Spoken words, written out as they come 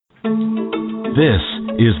This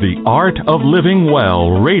is the Art of Living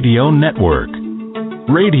Well Radio Network.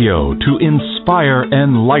 Radio to inspire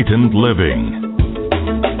enlightened living.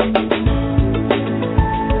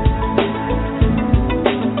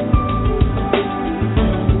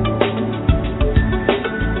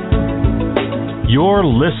 You're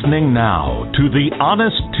listening now to the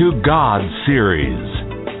Honest to God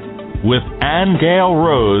series with Ann Gale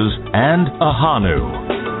Rose and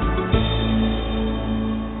Ahanu.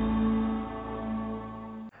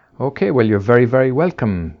 Okay, well, you're very, very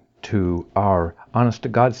welcome to our Honest to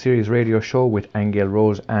God series radio show with Ann Gale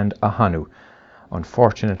Rose and Ahanu.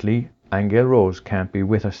 Unfortunately, Ann Gale Rose can't be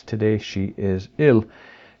with us today. She is ill.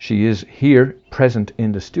 She is here, present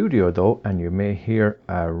in the studio though, and you may hear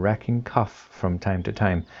a racking cough from time to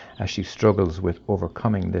time as she struggles with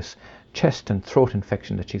overcoming this chest and throat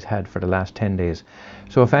infection that she's had for the last 10 days.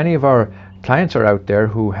 So if any of our clients are out there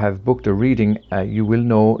who have booked a reading, you will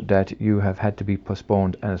know that you have had to be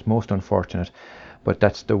postponed, and it's most unfortunate, but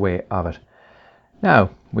that's the way of it. Now,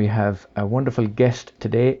 we have a wonderful guest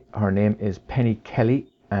today. Her name is Penny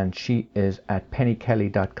Kelly, and she is at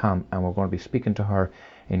pennykelly.com, and we're going to be speaking to her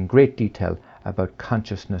in great detail about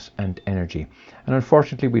consciousness and energy. And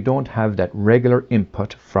unfortunately, we don't have that regular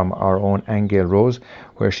input from our own Ann Gale Rose,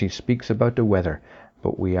 where she speaks about the weather.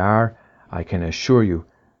 But we are, I can assure you,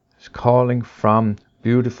 calling from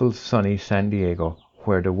beautiful sunny San Diego,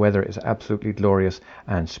 where the weather is absolutely glorious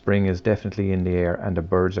and spring is definitely in the air and the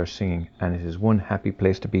birds are singing, and it is one happy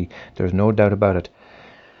place to be. There's no doubt about it.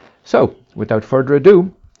 So, without further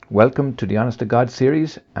ado, welcome to the Honest to God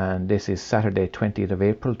series, and this is Saturday 20th of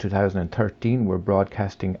April 2013. We're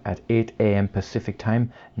broadcasting at 8 a.m. Pacific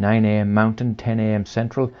time, 9 a.m. Mountain, 10 a.m.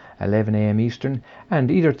 Central, 11 a.m. Eastern,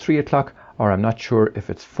 and either 3 o'clock or I'm not sure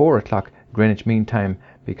if it's 4 o'clock Greenwich Mean Time,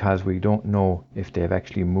 because we don't know if they've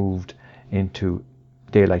actually moved into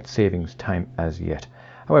daylight savings time as yet.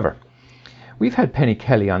 However, we've had Penny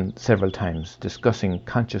Kelly on several times discussing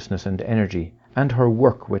consciousness and energy and her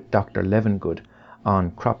work with Dr. Levengood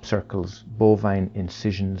on crop circles, bovine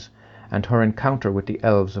incisions, and her encounter with the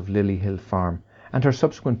elves of Lily Hill Farm, and her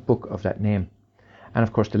subsequent book of that name, and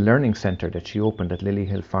of course the learning centre that she opened at Lily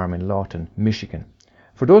Hill Farm in Lawton, Michigan.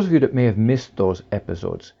 For those of you that may have missed those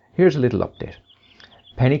episodes, here's a little update.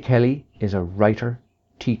 Penny Kelly is a writer,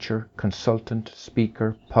 teacher, consultant,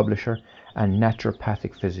 speaker, publisher, and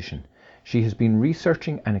naturopathic physician. She has been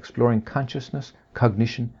researching and exploring consciousness,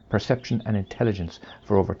 cognition, perception, and intelligence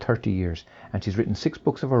for over 30 years, and she's written 6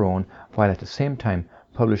 books of her own, while at the same time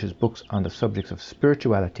publishes books on the subjects of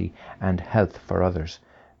spirituality and health for others.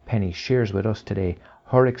 Penny shares with us today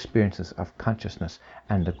her experiences of consciousness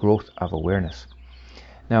and the growth of awareness.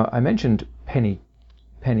 Now, I mentioned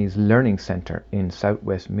Penny's learning centre in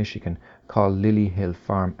southwest Michigan called Lily Hill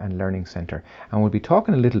Farm and Learning Centre, and we'll be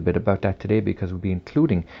talking a little bit about that today, because we'll be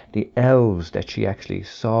including the elves that she actually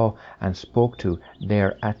saw and spoke to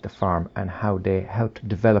there at the farm and how they helped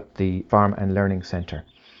develop the farm and learning centre.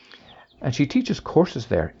 And she teaches courses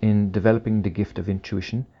there in developing the gift of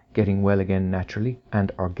intuition, getting well again naturally,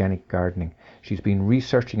 and organic gardening. She's been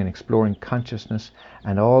researching and exploring consciousness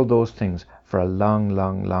and all those things for a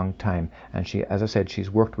long time, and she, as I said, she's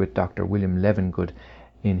worked with Dr. William Levengood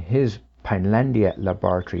in his Pinelandia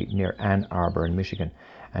laboratory near Ann Arbor in Michigan,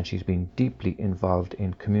 and she's been deeply involved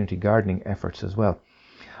in community gardening efforts as well.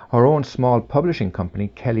 Her own small publishing company,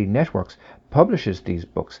 Kelly Networks, publishes these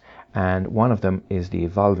books, and one of them is The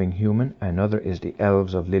Evolving Human, another is The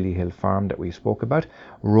Elves of Lily Hill Farm that we spoke about,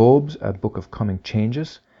 Robes, a book of coming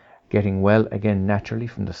changes, Getting Well Again Naturally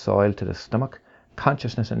from the Soil to the Stomach,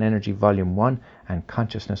 Consciousness and Energy Volume 1 and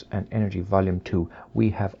Consciousness and Energy Volume 2. We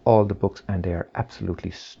have all the books and they are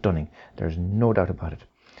absolutely stunning. There's no doubt about it.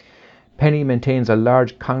 Penny maintains a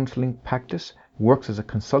large counselling practice, works as a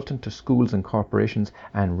consultant to schools and corporations,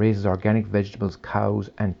 and raises organic vegetables, cows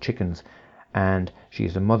and chickens. And she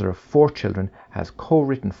is a mother of 4 children, has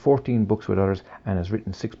co-written 14 books with others, and has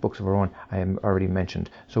written 6 books of her own, I have already mentioned.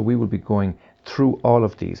 So we will be going through all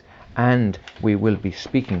of these, and we will be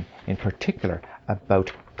speaking in particular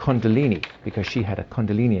about Kundalini, because she had a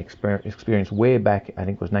Kundalini experience way back, I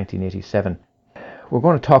think it was 1987. We're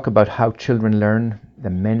going to talk about how children learn, the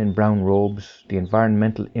men in brown robes, the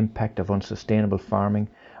environmental impact of unsustainable farming.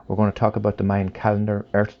 We're going to talk about the Mayan calendar,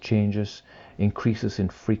 earth changes, increases in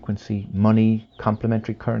frequency, money,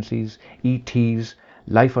 complementary currencies, ETs,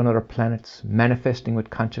 life on other planets, manifesting with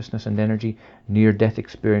consciousness and energy, near-death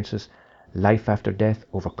experiences, life after death,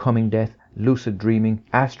 overcoming death, lucid dreaming,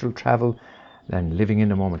 astral travel, and living in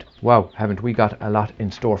the moment. Wow, haven't we got a lot in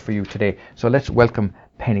store for you today? So let's welcome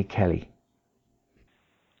Penny Kelly.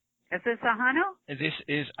 Is this Ahanu? This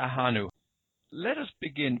is Ahanu. Let us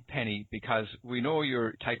begin, Penny, because we know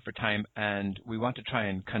you're tight for time and we want to try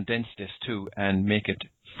and condense this too and make it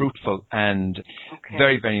fruitful and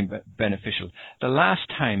very, very beneficial. The last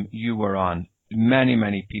time you were on,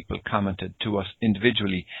 many people commented to us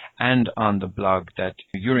individually and on the blog that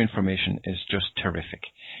your information is just terrific.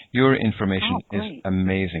 Your information is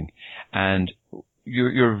amazing. And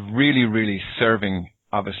you're really, really serving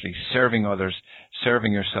others,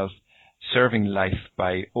 serving yourself, serving life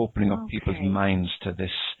by opening up people's minds to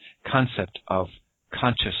this concept of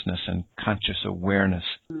consciousness and conscious awareness.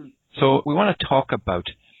 So we want to talk about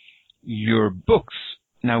your books.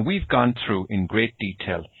 Now, we've gone through in great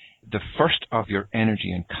detail the first of your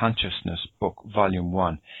Energy and Consciousness book, Volume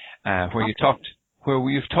 1, where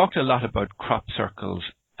you've talked a lot about crop circles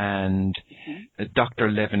and Dr.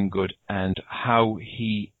 Levengood and how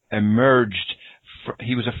he emerged.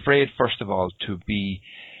 He was afraid, first of all, to be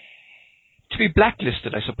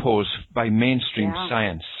blacklisted, I suppose, by mainstream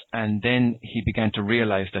science. And then he began to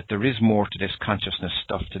realize that there is more to this consciousness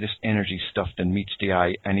stuff, to this energy stuff than meets the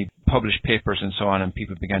eye. And he published papers and so on, and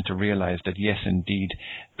people began to realize that, yes, indeed,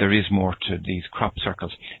 there is more to these crop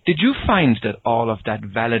circles. Did you find that all of that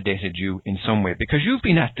validated you in some way? Because you've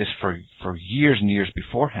been at this for years and years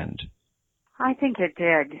beforehand. I think it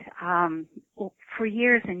did. For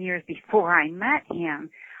years and years before I met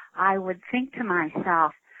him, I would think to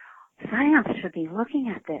myself, science should be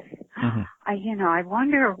looking at this. I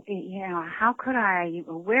wonder, how could I,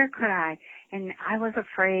 where could I? And I was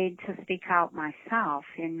afraid to speak out myself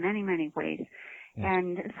in many, many ways. Yes.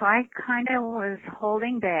 And so I kind of was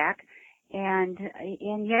holding back, and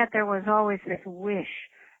yet there was always this wish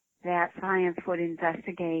that science would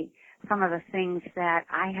investigate some of the things that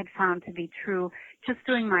I had found to be true, just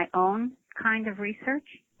doing my own kind of research.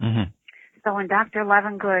 So when Dr.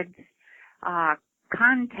 Levengood's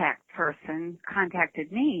contact person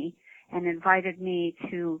contacted me and invited me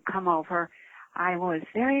to come over, I was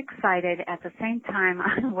very excited. At the same time,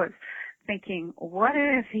 I was thinking, what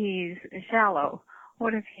if he's shallow?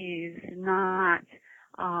 What if he's not,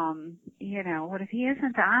 what if he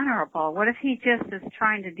isn't honorable? What if he just is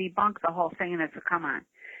trying to debunk the whole thing and it's a come on?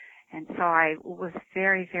 And so I was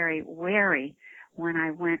very, very wary when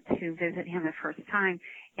I went to visit him the first time.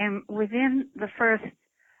 And within the first,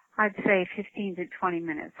 I'd say 15 to 20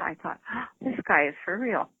 minutes, I thought, this guy is for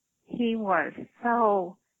real. He was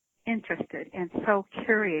so interested and so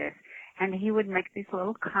curious. And he would make these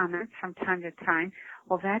little comments from time to time.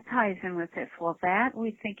 Well, that ties in with this. Well, that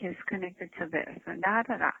we think is connected to this, and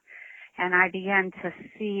da-da-da. And I began to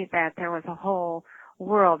see that there was a whole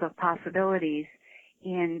world of possibilities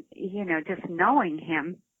in, just knowing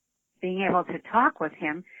him, being able to talk with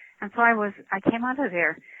him. And so I came out of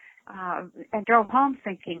there and drove home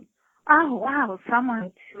thinking, oh, wow,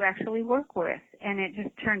 someone to actually work with. And it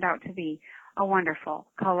just turned out to be a wonderful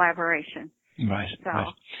collaboration. Right.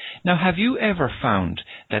 Now, have you ever found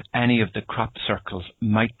that any of the crop circles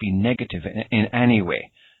might be negative in any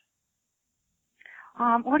way?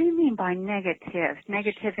 What do you mean by negative?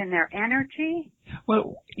 Negative in their energy?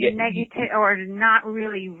 Well, negative or not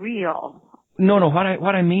really real? No.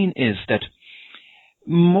 What I mean is that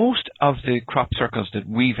most of the crop circles that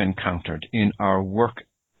we've encountered in our work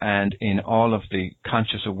and in all of the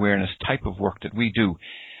conscious awareness type of work that we do,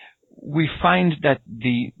 we find that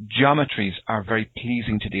the geometries are very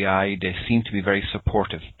pleasing to the eye. They seem to be very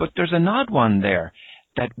supportive. But there's an odd one there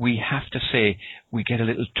that we have to say we get a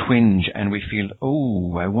little twinge and we feel,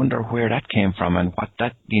 oh, I wonder where that came from and what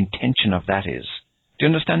the intention of that is. Do you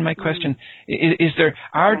understand my question?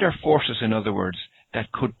 Are there forces, in other words,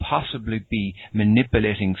 that could possibly be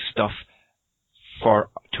manipulating stuff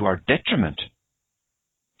to our detriment,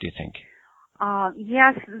 do you think?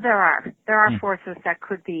 Yes, there are. There are forces that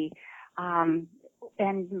could be. And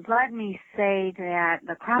let me say that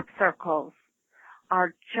the crop circles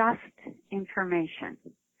are just information.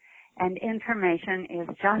 And information is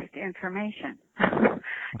just information.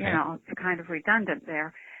 Okay. It's kind of redundant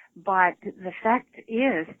there. But the fact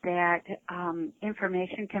is that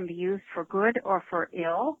information can be used for good or for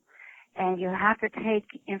ill, and you have to take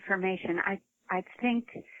information. I think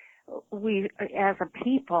we, as a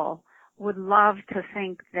people, would love to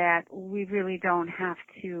think that we really don't have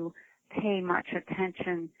to pay much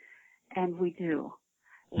attention, and we do.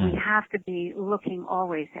 We have to be looking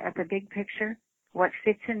always at the big picture, what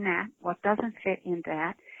fits in that, what doesn't fit in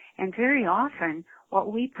that, and very often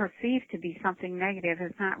what we perceive to be something negative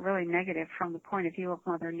is not really negative from the point of view of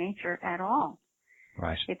Mother Nature at all.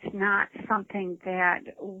 Right. It's not something that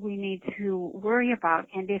we need to worry about,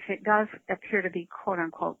 and if it does appear to be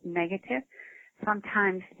quote-unquote negative,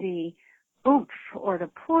 sometimes the oomph or the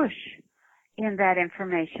push in that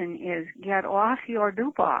information is get off your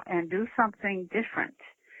dupa and do something different.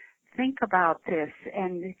 Think about this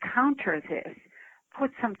and counter this.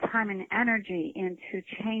 Put some time and energy into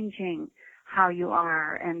changing how you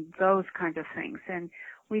are and those kinds of things. And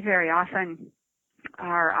we very often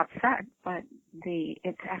are upset, but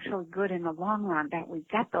it's actually good in the long run that we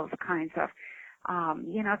get those kinds of,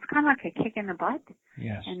 it's kind of like a kick in the butt.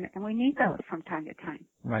 Yes. And we need those from time to time.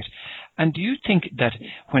 Right. And do you think that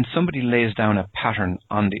when somebody lays down a pattern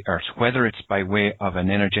on the earth, whether it's by way of an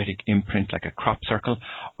energetic imprint like a crop circle,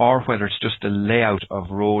 or whether it's just a layout of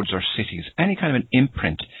roads or cities, any kind of an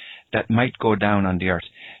imprint that might go down on the earth,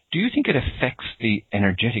 do you think it affects the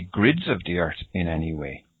energetic grids of the earth in any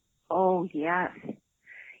way? Oh, yes.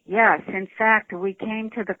 Yes. In fact, we came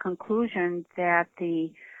to the conclusion that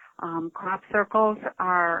the crop circles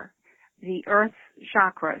are the Earth's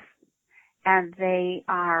chakras, and they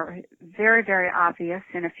are very, very obvious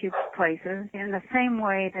in a few places, in the same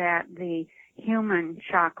way that the human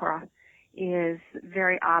chakra is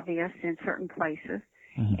very obvious in certain places.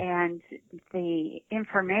 Mm-hmm. And the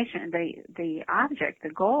information, the object, the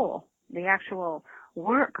goal, the actual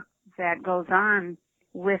work that goes on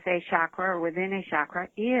with a chakra or within a chakra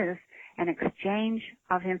is an exchange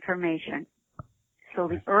of information. So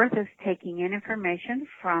the earth is taking in information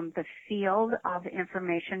from the field of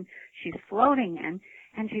information she's floating in,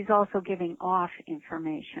 and she's also giving off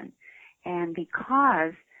information. And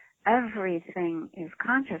because everything is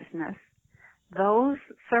consciousness, those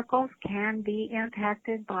circles can be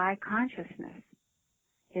impacted by consciousness.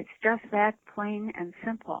 It's just that plain and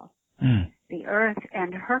simple. Mm. The earth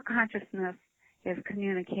and her consciousness is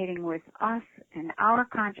communicating with us and our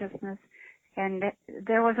consciousness. And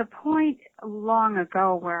there was a point long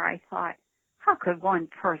ago where I thought, how could one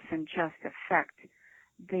person just affect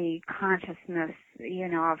the consciousness,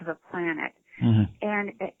 of the planet? Mm-hmm.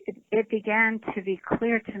 And it began to be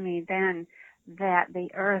clear to me then that the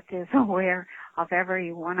earth is aware of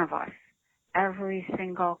every one of us, every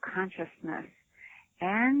single consciousness.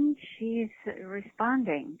 And she's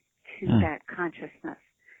responding to that consciousness.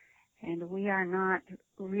 And we are not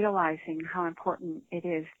realizing how important it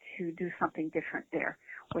is to do something different there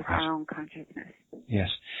with our own consciousness. Yes.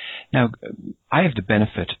 Now, I have the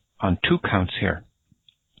benefit on two counts here.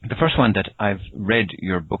 The first one, that I've read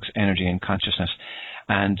your books, Energy and Consciousness,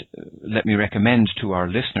 and let me recommend to our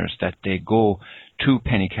listeners that they go to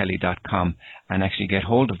pennykelly.com and actually get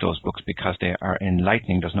hold of those books, because they are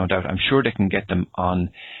enlightening, there's no doubt. I'm sure they can get them on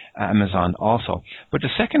Amazon also. But the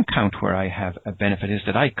second count where I have a benefit is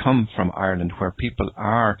that I come from Ireland, where people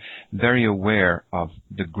are very aware of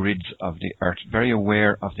the grids of the earth, very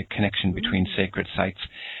aware of the connection between sacred sites,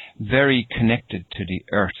 very connected to the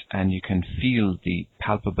earth, and you can feel the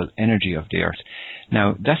palpable energy of the earth.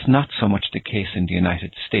 Now, that's not so much the case in the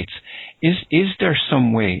United States. Is there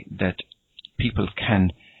some way that people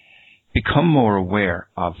can become more aware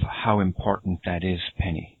of how important that is,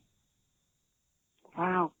 Penny?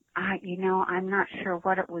 Wow. I'm not sure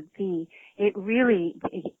what it would be.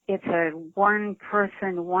 It's a one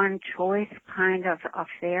person, one choice kind of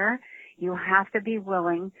affair. You have to be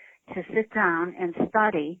willing to sit down and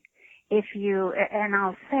study. And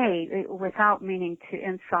I'll say, without meaning to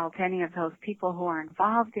insult any of those people who are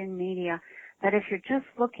involved in media, that if you're just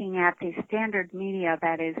looking at the standard media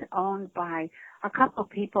that is owned by a couple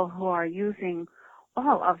people who are using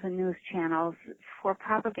all of the news channels for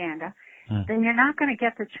propaganda, then you're not going to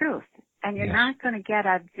get the truth. And you're not going to get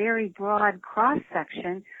a very broad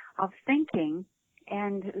cross-section of thinking.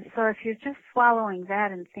 And so if you're just swallowing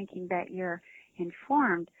that and thinking that you're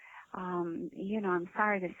informed, I'm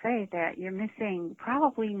sorry to say that you're missing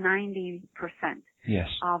probably 90%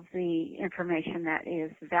 of the information that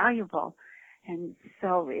is valuable. And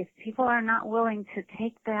so if people are not willing to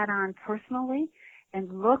take that on personally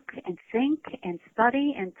and look and think and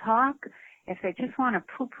study and talk, if they just want to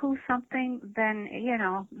poo-poo something, then,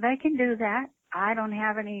 they can do that. I don't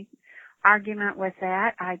have any argument with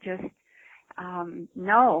that. I just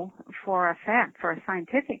know for a fact, for a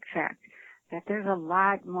scientific fact, that there's a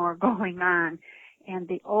lot more going on, and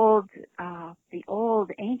the old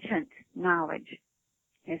ancient knowledge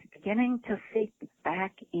is beginning to seep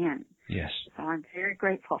back in. Yes. So I'm very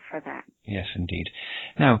grateful for that. Yes, indeed.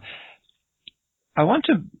 Now, I want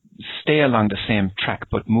to stay along the same track,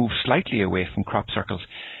 but move slightly away from crop circles,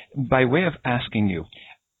 by way of asking you,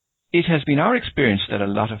 it has been our experience that a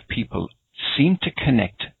lot of people seem to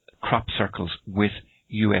connect crop circles with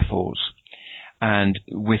UFOs. And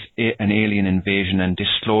with an alien invasion and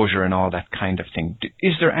disclosure and all that kind of thing.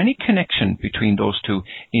 Is there any connection between those two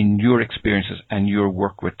in your experiences and your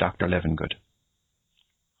work with Dr. Levengood?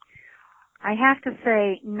 I have to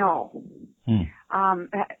say no.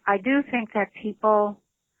 I do think that people,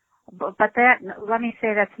 but that, let me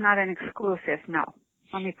say that's not an exclusive no.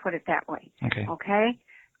 Let me put it that way. Okay?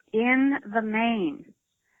 In the main,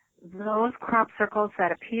 those crop circles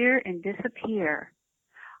that appear and disappear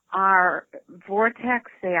are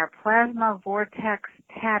vortex, they are plasma vortex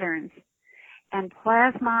patterns. And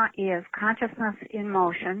plasma is consciousness in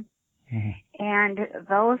motion. And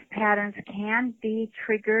those patterns can be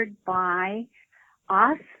triggered by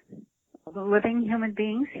us, the living human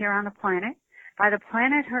beings here on the planet, by the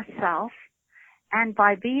planet herself, and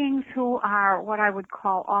by beings who are what I would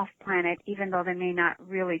call off-planet, even though they may not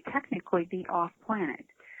really technically be off-planet.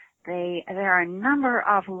 There are a number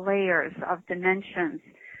of layers of dimensions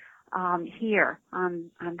here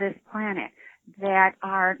on this planet that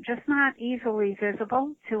are just not easily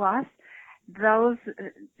visible to us.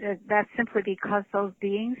 That's simply because those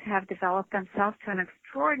beings have developed themselves to an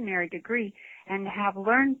extraordinary degree and have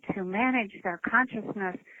learned to manage their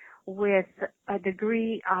consciousness with a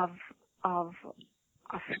degree of a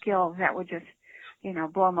skill that would just,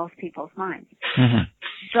 blow most people's minds.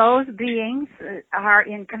 Those beings are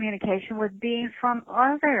in communication with beings from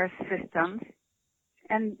other systems,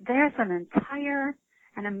 and there's an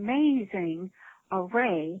amazing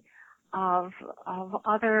array of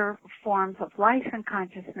other forms of life and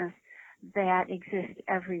consciousness that exist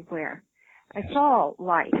everywhere. It's all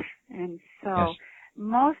life. And so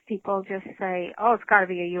most people just say, oh, it's got to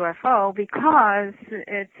be a UFO because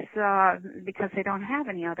because they don't have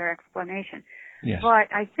any other explanation.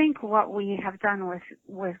 But I think what we have done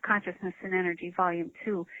with Consciousness and Energy Volume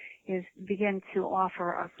 2 is begin to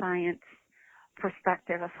offer a scientific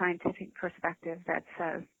perspective that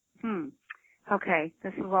says, okay,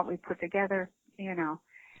 this is what we put together,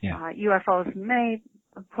 UFOs may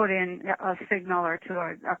put in a signal or two,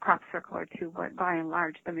 or a crop circle or two, but by and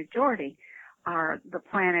large, the majority are the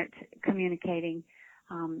planet communicating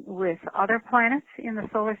with other planets in the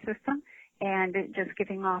solar system and just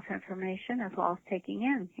giving off information as well as taking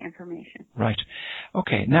in information. Right.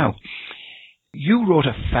 Okay, now, you wrote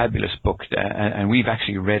a fabulous book, and we've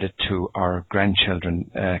actually read it to our grandchildren,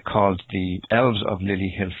 called The Elves of Lily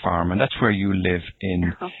Hill Farm, and that's where you live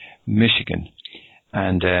in Michigan.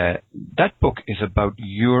 And that book is about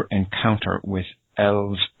your encounter with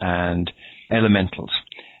elves and elementals.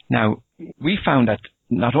 Now, we found that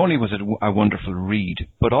not only was it a wonderful read,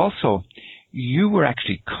 but also you were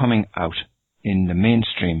actually coming out in the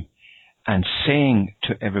mainstream and saying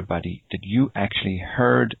to everybody that you actually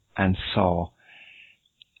heard and saw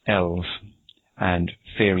elves and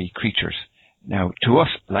fairy creatures. Now, to us,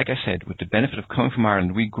 like I said, with the benefit of coming from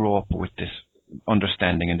Ireland, we grow up with this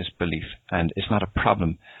understanding and this belief, and it's not a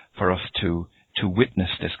problem for us to witness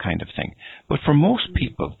this kind of thing. But for most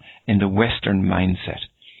people in the Western mindset,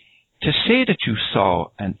 to say that you saw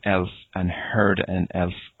an elf and heard an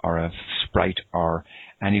elf or a sprite or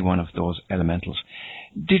any one of those elementals,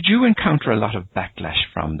 did you encounter a lot of backlash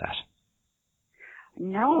from that?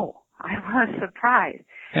 No, I was surprised.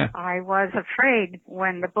 Yeah. I was afraid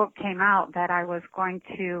when the book came out that I was going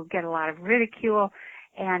to get a lot of ridicule,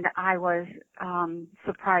 and I was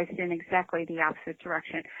surprised in exactly the opposite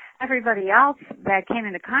direction. Everybody else that came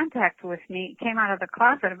into contact with me came out of the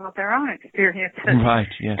closet about their own experiences. Right,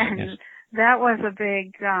 yes, and yes. that was a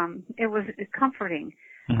big, it was comforting,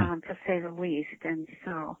 to say the least. And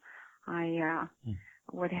so I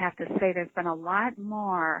would have to say there's been a lot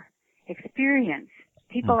more experience.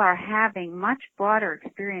 People are having much broader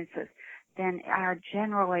experiences than are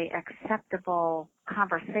generally acceptable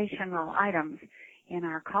conversational items in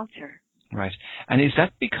our culture. Right. And is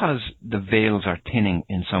that because the veils are thinning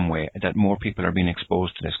in some way, that more people are being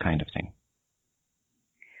exposed to this kind of thing?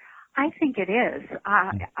 I think it is.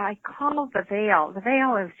 I call the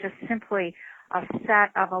veil is just simply a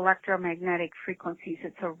set of electromagnetic frequencies.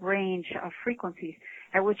 It's a range of frequencies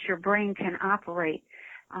at which your brain can operate.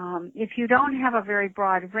 If you don't have a very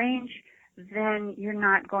broad range, then you're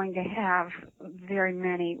not going to have very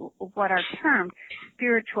many what are termed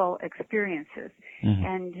spiritual experiences,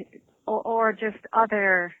 and or just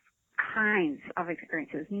other kinds of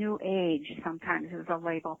experiences. New Age sometimes is a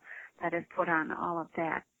label that is put on all of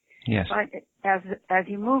that. Yes. But as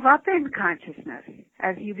you move up in consciousness,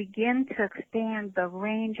 as you begin to expand the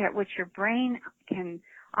range at which your brain can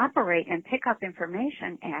operate and pick up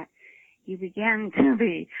information at, you begin to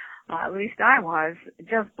be, at least I was,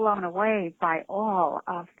 just blown away by all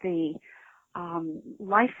of the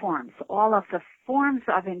life forms, all of the forms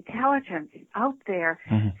of intelligence out there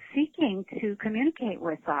seeking to communicate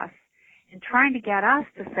with us and trying to get us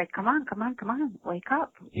to say, come on, wake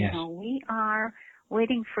up. Yes. We are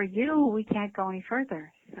waiting for you. We can't go any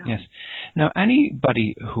further. So. Yes. Now,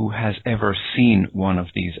 anybody who has ever seen one of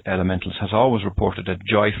these elementals has always reported a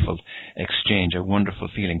joyful exchange, a wonderful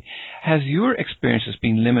feeling. Has your experiences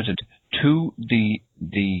been limited to the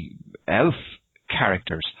elf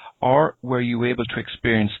characters, or were you able to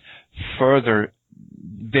experience further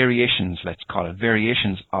variations, let's call it,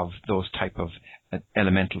 variations of those type of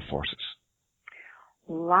elemental forces?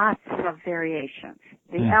 Lots of variations.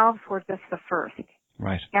 The elves were just the first.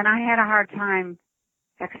 Right. And I had a hard time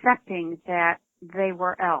accepting that they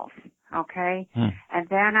were elves, okay? And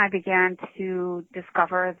then I began to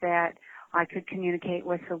discover that I could communicate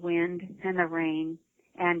with the wind and the rain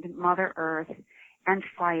and Mother Earth and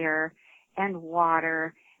fire and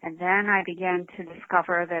water. And then I began to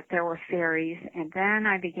discover that there were fairies. And then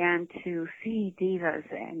I began to see divas,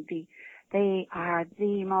 and they are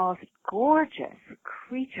the most gorgeous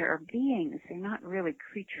creature beings. They're not really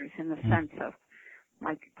creatures in the sense of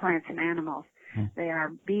like plants and animals. They are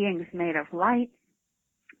beings made of light.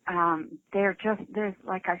 There's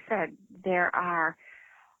like I said, there are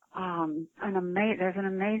there's an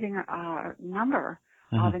amazing number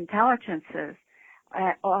of intelligences,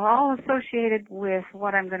 all associated with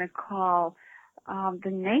what I'm going to call the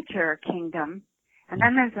nature kingdom. And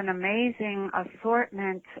then there's an amazing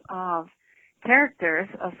assortment of characters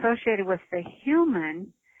associated with the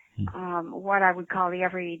human, what I would call the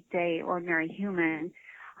everyday, ordinary human.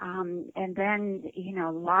 And then,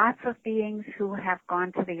 lots of beings who have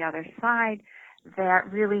gone to the other side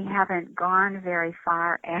that really haven't gone very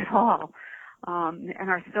far at all, and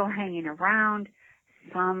are still hanging around.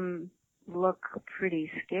 Some look pretty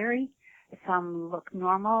scary. Some look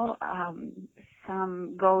normal.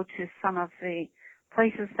 Some go to some of the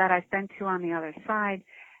places that I've been to on the other side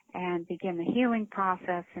and begin the healing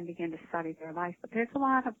process and begin to study their life. But there's a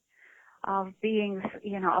lot of beings,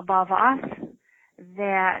 above us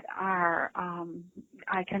that are,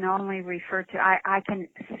 I can only refer to, I can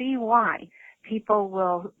see why people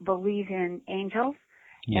will believe in angels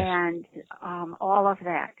and all of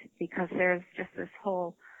that, because there's just this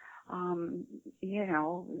whole,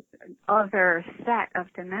 other set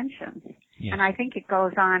of dimensions. Yes. And I think it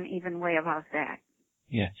goes on even way above that.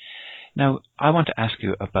 Yeah. Now, I want to ask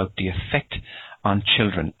you about the effect on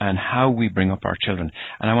children and how we bring up our children.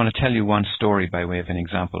 And I want to tell you one story by way of an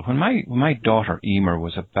example. When my daughter Emer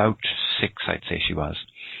was about 6, I'd say she was,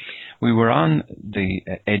 we were on the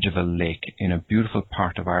edge of a lake in a beautiful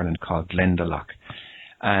part of Ireland called Glendalough.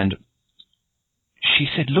 And she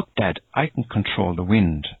said, "Look, Dad, I can control the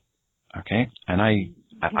wind." Okay? And I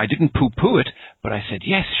didn't poo-poo it, but I said,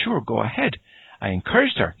 "Yes, sure, go ahead." I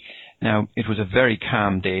encouraged her. Now, it was a very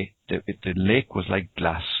calm day. The lake was like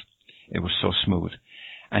glass. It was so smooth.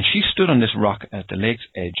 And she stood on this rock at the lake's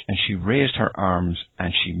edge, and she raised her arms,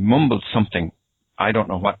 and she mumbled something. I don't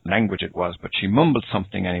know what language it was, but she mumbled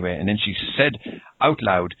something anyway. And then she said out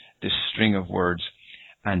loud this string of words.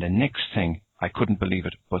 And the next thing, I couldn't believe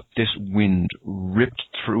it, but this wind ripped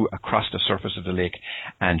through across the surface of the lake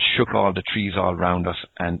and shook all the trees all around us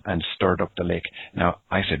and stirred up the lake. Now,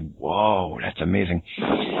 I said, "Whoa, that's amazing."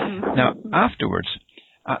 Now, afterwards,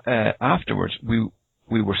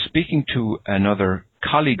 we were speaking to another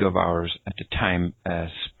colleague of ours at the time, a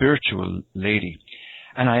spiritual lady,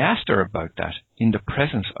 and I asked her about that in the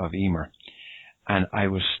presence of Emer. And I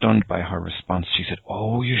was stunned by her response. She said,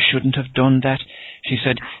 "Oh, you shouldn't have done that." She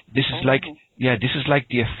said, this is like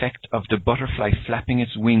the effect of the butterfly flapping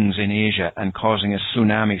its wings in Asia and causing a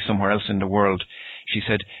tsunami somewhere else in the world. She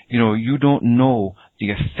said, you don't know the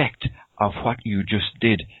effect of what you just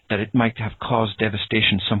did, that it might have caused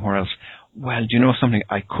devastation somewhere else. Well, do you know something?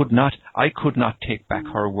 I could not take back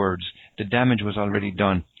her words. The damage was already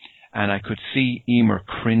done. And I could see Emer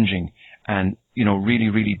cringing and, really,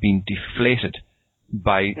 really being deflated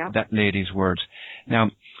by that lady's words.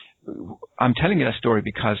 Now, I'm telling you that story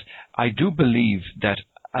because I do believe that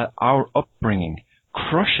our upbringing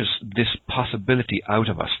crushes this possibility out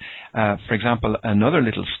of us. For example, another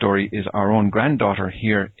little story is our own granddaughter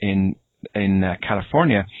here in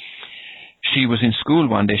California. She was in school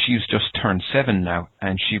one day. She's just turned 7 now,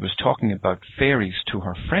 and she was talking about fairies to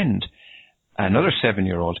her friend, another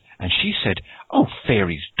 7-year-old, and she said, "Oh,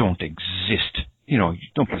 fairies don't exist.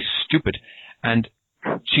 Don't be stupid." And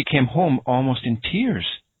she came home almost in tears.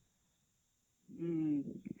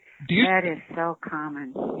 That is so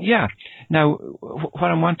common. Yeah. Now, what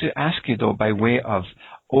I want to ask you, though, by way of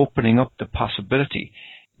opening up the possibility,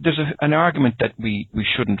 there's an argument that we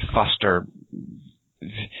shouldn't foster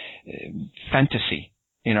fantasy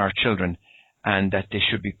in our children, and that they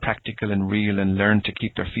should be practical and real and learn to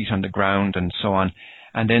keep their feet on the ground and so on.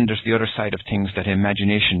 And then there's the other side of things, that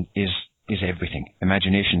imagination is is everything.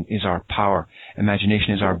 Imagination is our power.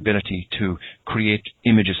 Imagination is our ability to create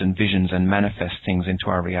images and visions and manifest things into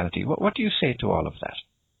our reality. What do you say to all of that?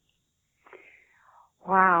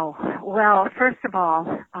 Wow. Well, first of all,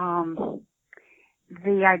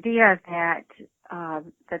 the idea that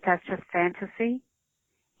that's just fantasy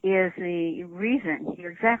is the reason,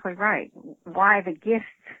 you're exactly right, why the gifts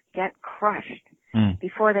get crushed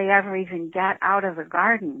before they ever even get out of the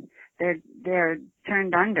garden. They're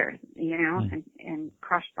turned under, and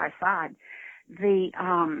crushed by sod. The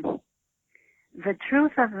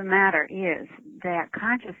truth of the matter is that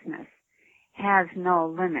consciousness has no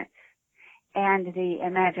limits, and the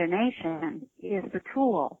imagination is the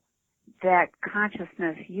tool that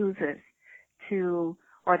consciousness uses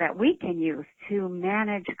or that we can use to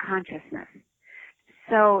manage consciousness.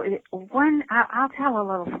 So I'll tell a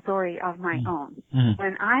little story of my own.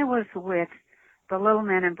 When I was with the little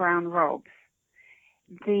men in brown robes,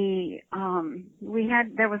 there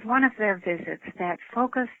was one of their visits that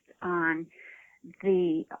focused on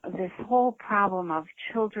this whole problem of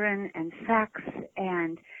children and sex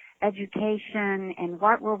and education and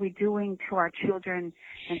what were we doing to our children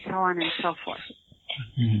and so on and so forth.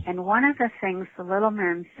 And one of the things the little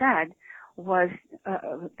men said was,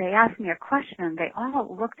 they asked me a question. They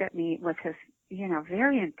all looked at me with this,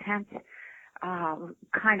 very intense,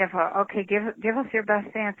 kind of okay, give us your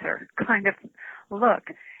best answer kind of look.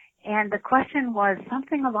 And the question was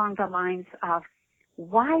something along the lines of,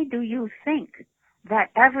 why do you think that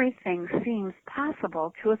everything seems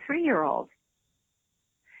possible to a 3-year-old?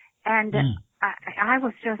 And I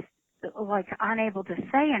was just like unable to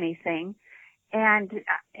say anything. And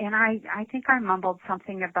I think I mumbled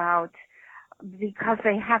something about, because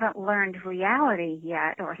they haven't learned reality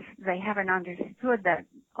yet, or they haven't understood that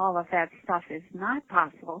all of that stuff is not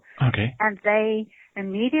possible. Okay. And they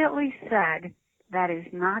immediately said, that is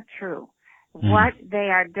not true. What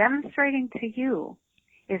they are demonstrating to you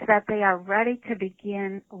is that they are ready to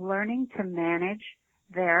begin learning to manage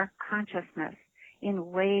their consciousness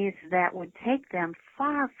in ways that would take them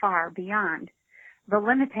far, far beyond the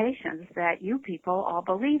limitations that you people all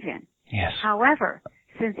believe in. Yes. However,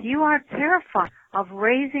 since you are terrified of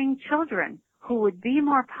raising children who would be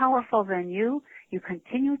more powerful than you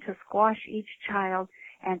continue to squash each child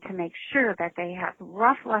and to make sure that they have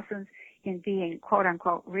rough lessons in being, quote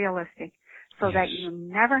unquote, realistic, so that you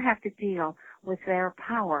never have to deal with their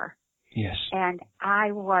power. Yes. And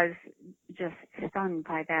I was just stunned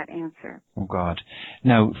by that answer. Oh, God.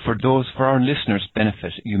 Now, for our listeners'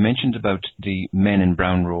 benefit, you mentioned about the men in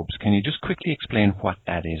brown robes. Can you just quickly explain what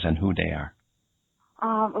that is and who they are?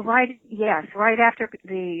 Right after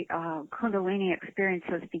the Kundalini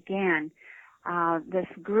experiences began, this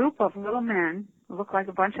group of little men, looked like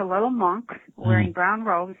a bunch of little monks wearing brown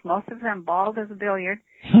robes, most of them bald as a billiard,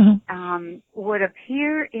 would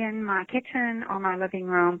appear in my kitchen or my living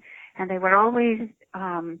room, and they would always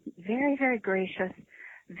very, very gracious,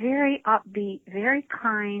 very upbeat, very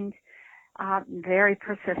kind, very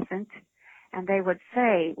persistent, and they would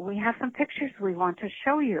say, we have some pictures we want to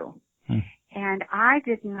show you. And I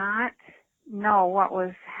did not know what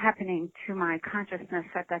was happening to my consciousness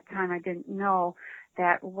at that time. I didn't know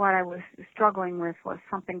that what I was struggling with was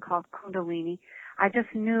something called Kundalini. I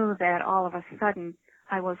just knew that all of a sudden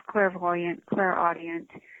I was clairvoyant, clairaudient,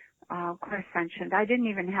 clairsentient. I didn't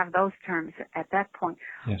even have those terms at that point.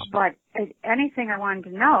 Yes. But anything I wanted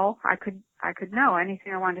to know, I could know.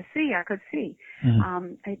 Anything I wanted to see, I could see.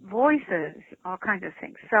 Voices, all kinds of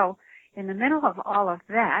things. So in the middle of all of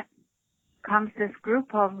that comes this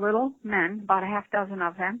group of little men, about a half dozen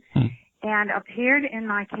of them, and appeared in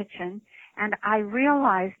my kitchen. And I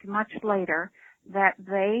realized much later that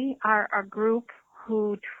they are a group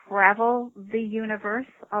who travel the universe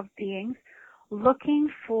of beings looking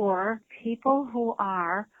for people who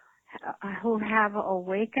have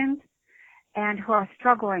awakened and who are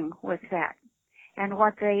struggling with that. And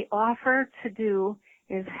what they offer to do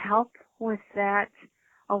is help with that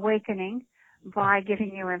awakening by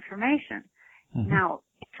giving you information. Now,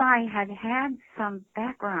 if I had had some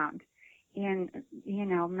background in,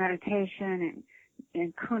 meditation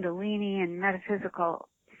and Kundalini and metaphysical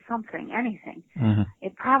something, anything,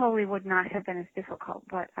 it probably would not have been as difficult,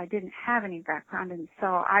 but I didn't have any background, and so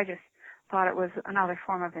I just thought it was another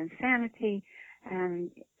form of insanity, and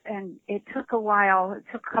it took a while, it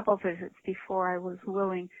took a couple of visits before I was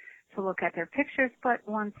willing to look at their pictures, but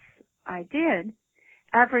once I did,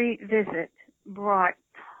 every visit brought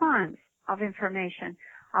tons of information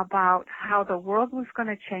about how the world was going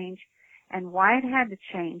to change and why it had to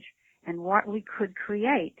change and what we could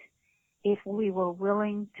create if we were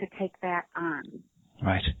willing to take that on.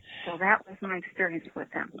 Right. So that was my experience with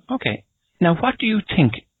them. Okay. Now, what do you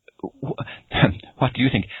think? What do you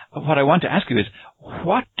think? What I want to ask you is,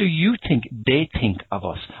 what do you think they think of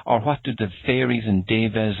us? Or what do the fairies and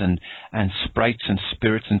devas and sprites and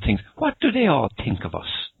spirits and things, what do they all think of us?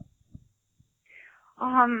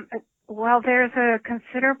 Well, there's a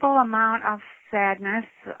considerable amount of sadness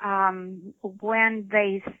when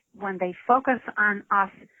they focus on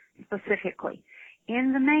us specifically.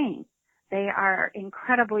 In the main, they are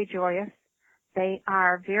incredibly joyous. They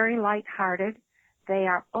are very lighthearted. They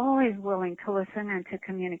are always willing to listen and to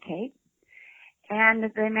communicate. And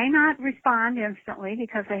they may not respond instantly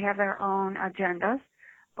because they have their own agendas,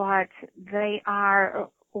 but they are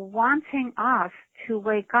wanting us to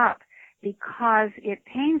wake up because it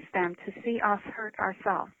pains them to see us hurt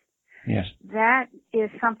ourselves. Yes. That is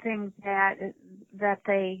something that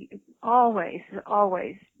they always,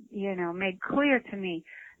 made clear to me,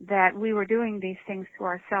 that we were doing these things to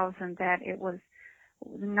ourselves and that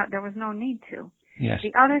there was no need to. Yes.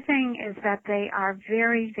 The other thing is that they are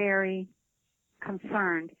very, very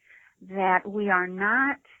concerned that we are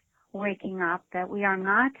not waking up, that we are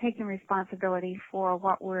not taking responsibility for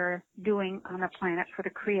what we're doing on the planet, for the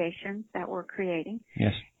creation that we're creating.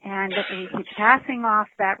 Yes. And that we keep passing off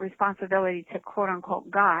that responsibility to quote-unquote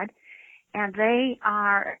God. And they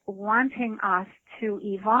are wanting us to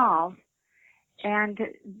evolve. And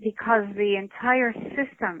because the entire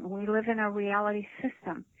system, we live in a reality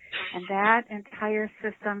system, and that entire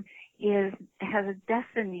system has a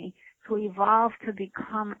destiny to evolve to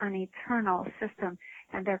become an eternal system.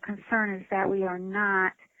 And their concern is that we are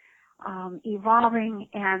not evolving,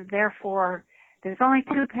 and therefore there's only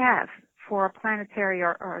two paths for a planetary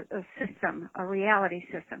or a system, a reality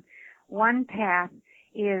system. One path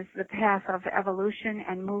is the path of evolution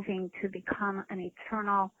and moving to become an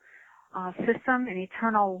eternal system, an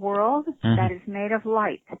eternal world that is made of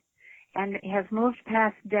light and has moved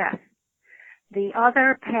past death. The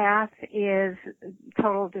other path is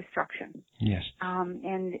total destruction. Yes.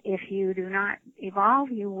 And if you do not evolve,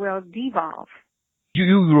 you will devolve.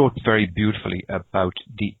 You wrote very beautifully about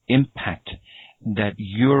the impact that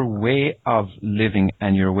your way of living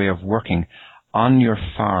and your way of working on your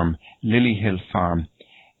farm, Lily Hill Farm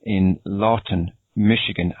in Lawton,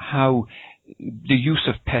 Michigan, how the use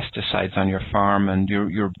of pesticides on your farm and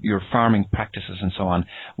your farming practices and so on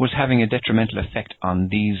was having a detrimental effect on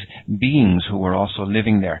these beings who were also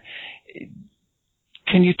living there.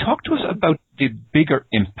 Can you talk to us about the bigger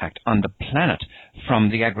impact on the planet from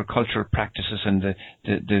the agricultural practices and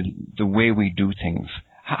the way we do things?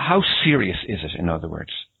 How serious is it, in other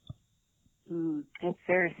words? It's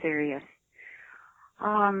very serious.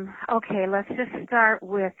 Okay, let's just start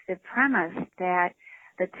with the premise that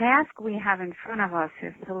the task we have in front of us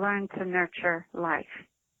is to learn to nurture life.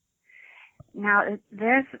 Now,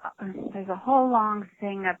 there's a whole long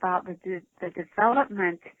thing about the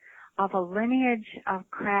development of a lineage of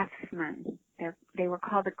craftsmen. They were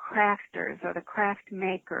called the crafters or the craft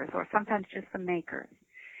makers, or sometimes just the makers.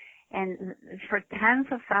 And for tens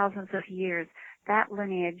of thousands of years, that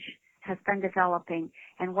lineage has been developing,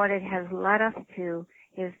 and what it has led us to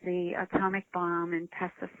is the atomic bomb and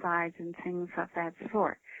pesticides and things of that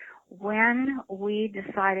sort. When we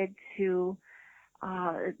decided to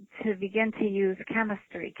begin to use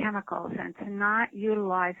chemistry, chemicals, and to not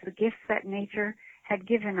utilize the gifts that nature had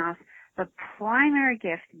given us, the primary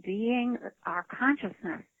gift being our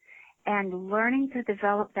consciousness and learning to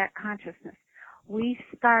develop that consciousness, we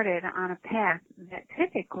started on a path that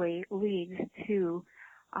typically leads to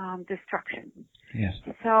destruction. Yes.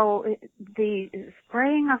 So the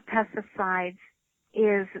spraying of pesticides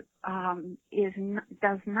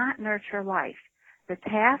does not nurture life. The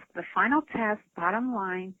task, the final task, bottom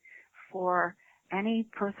line, for any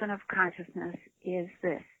person of consciousness is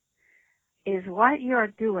this: is what you're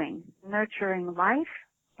doing nurturing life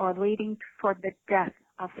or leading toward the death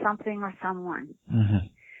of something or someone? Mm-hmm.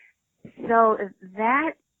 So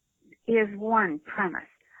that is one premise.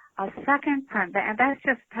 A second premise, and that's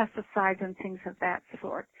just pesticides and things of that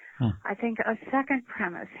sort. I think a second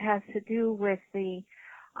premise has to do with the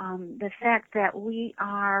fact that we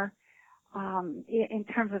are, in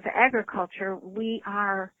terms of agriculture, we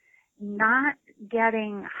are not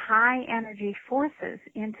getting high energy forces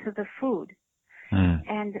into the food.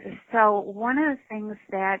 And so one of the things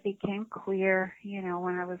that became clear,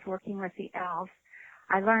 when I was working with the elves,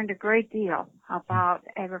 I learned a great deal about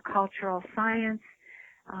agricultural science,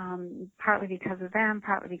 partly because of them,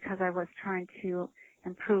 partly because I was trying to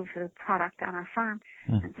improve the product on our farm,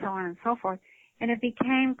 and so on and so forth. And it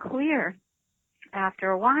became clear after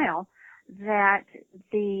a while that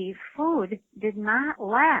the food did not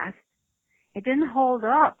last. It didn't hold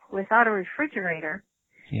up without a refrigerator.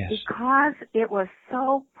 because it was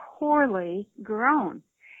so poorly grown.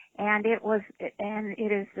 And it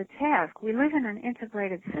is the task. We live in an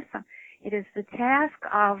integrated system. It is the task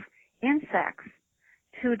of insects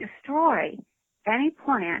to destroy any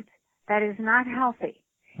plant that is not healthy.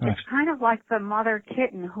 Right. It's kind of like the mother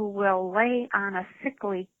kitten who will lay on a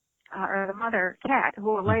sickly, or the mother cat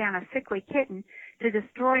who will lay on a sickly kitten to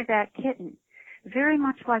destroy that kitten. Very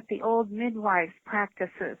much like the old midwives'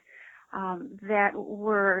 practices that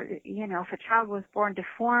were, if a child was born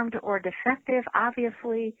deformed or defective,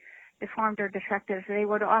 obviously deformed or defective, they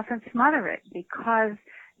would often smother it because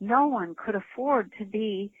no one could afford to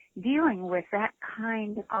be dealing with that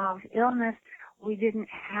kind of illness. We didn't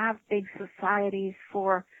have big societies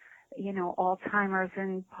for, Alzheimer's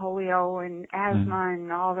and polio and asthma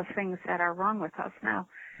and all the things that are wrong with us now.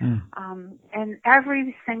 And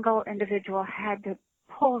every single individual had to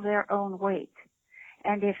pull their own weight.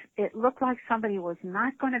 And if it looked like somebody was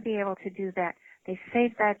not going to be able to do that, they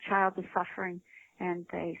saved that child the suffering and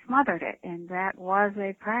they smothered it. And that was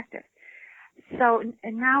a practice. So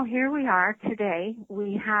and now here we are today.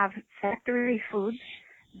 We have factory foods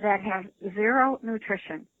that have zero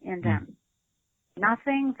nutrition in them.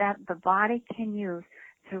 Nothing that the body can use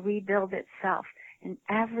to rebuild itself. And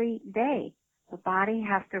every day the body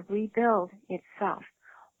has to rebuild itself.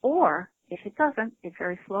 Or if it doesn't, it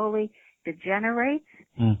very slowly degenerates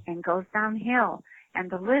and goes downhill.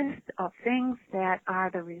 And the list of things that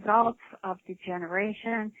are the results of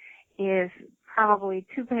degeneration is probably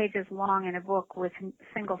 2 pages long in a book with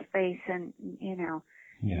single space and,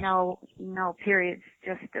 no periods,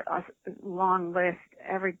 just a long list.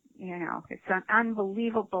 It's an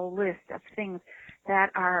unbelievable list of things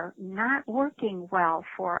that are not working well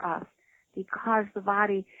for us because the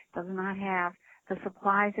body does not have the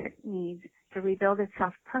supplies it needs to rebuild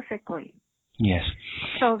itself perfectly. Yes.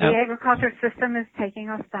 So the agriculture system is taking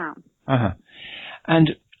us down. And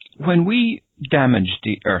when we damage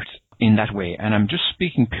the earth in that way, and I'm just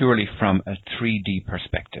speaking purely from a 3D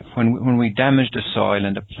perspective, when we damage the soil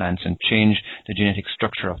and the plants and change the genetic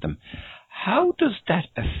structure of them, how does that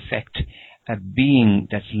affect a being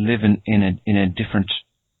that's living in a different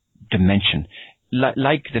dimension,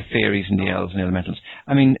 like the fairies and the elves and the elementals?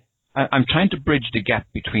 I mean, I'm trying to bridge the gap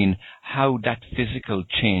between how that physical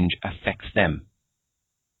change affects them.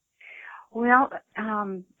 Well,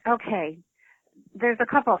 okay. There's a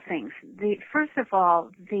couple of things. First of all,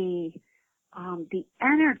 the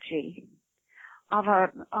energy of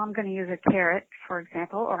I'm going to use a carrot, for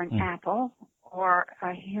example, or an apple, or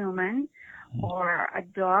a human, or a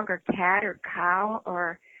dog or cat or cow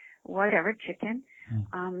or whatever, chicken.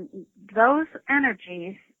 Those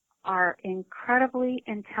energies are incredibly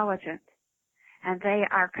intelligent, and they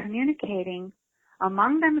are communicating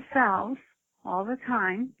among themselves all the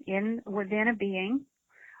time within a being,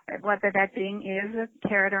 whether that being is a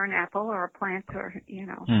carrot or an apple or a plant or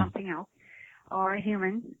something else, or a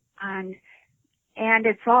human, and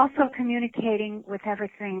it's also communicating with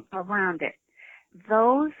everything around it.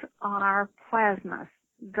 Those are plasmas.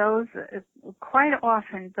 Those quite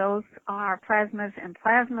often those are plasmas, and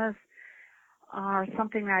plasmas are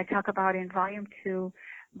something that I talk about in Volume 2,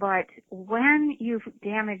 but when you've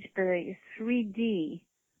damaged the 3D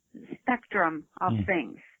spectrum of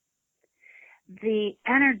things, the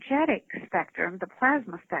energetic spectrum, the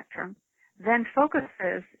plasma spectrum, then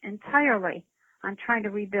focuses entirely on trying to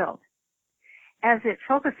rebuild. As it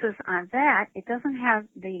focuses on that, it doesn't have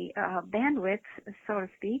the bandwidth, so to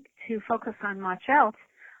speak, to focus on much else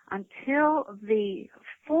until the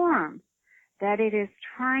form that it is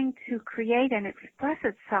trying to create and express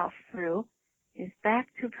itself through is back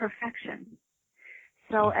to perfection.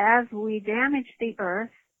 So as we damage the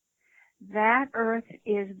earth, that earth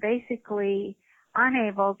is basically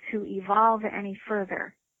unable to evolve any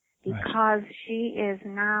further because she is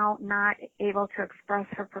now not able to express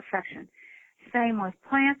her perfection. Same with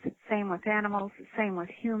plants, same with animals, same with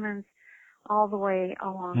humans, all the way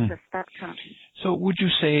along the spectrum. So would you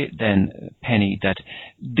say then, Penny, that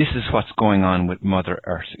this is what's going on with Mother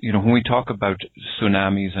Earth? When we talk about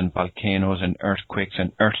tsunamis and volcanoes and earthquakes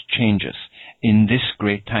and earth changes in this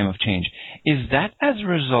great time of change, is that as a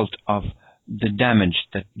result of the damage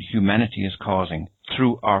that humanity is causing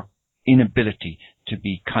through our inability to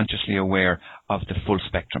be consciously aware of the full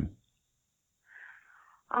spectrum?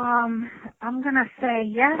 I'm going to say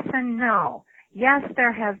yes and no. Yes,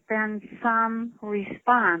 there has been some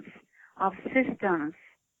response of systems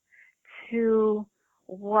to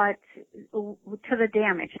the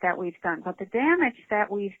damage that we've done. But the damage that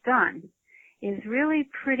we've done is really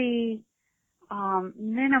pretty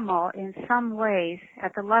minimal in some ways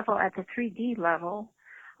at the 3D level.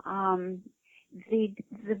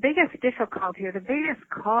 the biggest difficulty or the biggest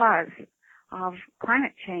cause of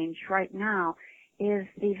climate change right now is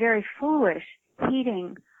the very foolish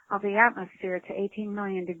heating of the atmosphere to 18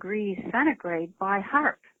 million degrees centigrade by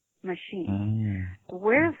HAARP machines.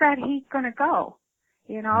 Where's that heat going to go?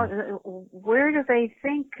 You know, where do they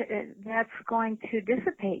think that's going to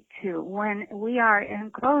dissipate to when we are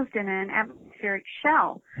enclosed in an atmospheric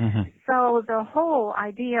shell? So the whole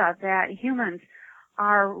idea that humans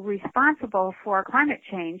are responsible for climate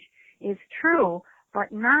change is true,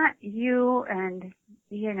 but not you and,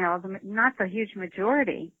 you know, not the huge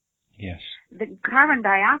majority. Yes. The carbon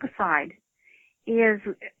dioxide is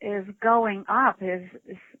going up, is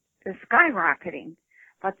skyrocketing.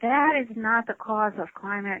 But that is not the cause of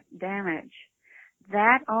climate damage.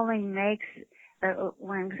 That only makes,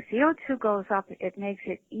 when CO2 goes up, it makes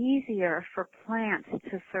it easier for plants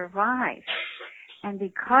to survive. And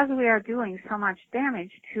because we are doing so much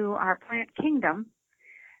damage to our plant kingdom,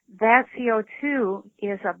 that CO2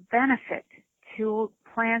 is a benefit to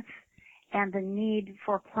plants and the need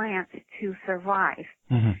for plants to survive.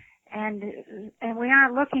 And we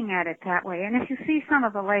aren't looking at it that way. And if you see some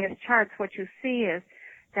of the latest charts, what you see is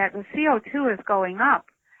that the CO2 is going up,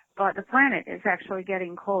 but the planet is actually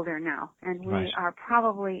getting colder now. And we are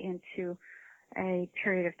probably into a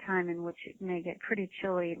period of time in which it may get pretty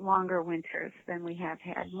chilly, longer winters than we have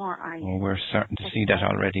had, more ice. Oh, we're starting to see that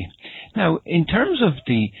already. Now, in terms of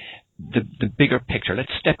the bigger picture,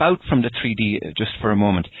 let's step out from the 3D just for a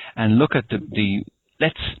moment and look at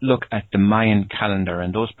let's look at the Mayan calendar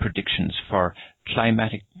and those predictions for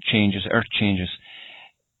climatic changes, earth changes.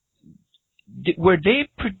 Were they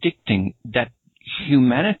predicting that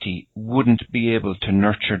humanity wouldn't be able to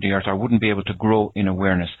nurture the earth or wouldn't be able to grow in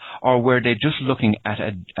awareness? Or were they just looking at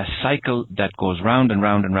a cycle that goes round and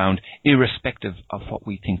round and round, irrespective of what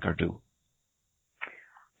we think or do?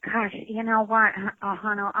 Gosh, you know what,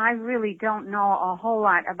 Hano, I really don't know a whole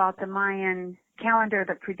lot about the Mayan calendar,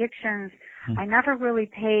 the predictions. I never really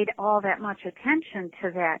paid all that much attention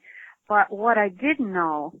to that. But what I did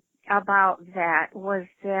know about that was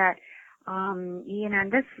that you know,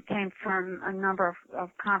 and this came from a number of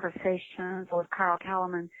conversations with Carl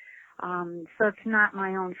Kalaman, so it's not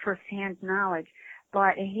my own first-hand knowledge,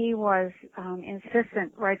 but he was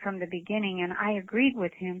insistent right from the beginning, and I agreed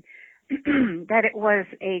with him that it was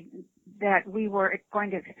that we were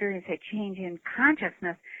going to experience a change in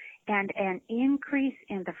consciousness and an increase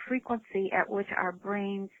in the frequency at which our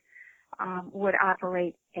brains would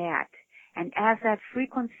operate at. And as that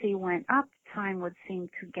frequency went up, time would seem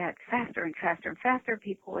to get faster and faster and faster.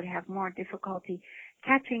 People would have more difficulty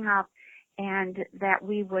catching up, and that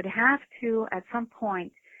we would have to, at some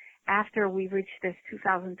point, after we reach this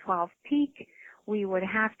 2012 peak, we would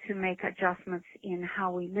have to make adjustments in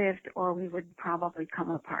how we lived, or we would probably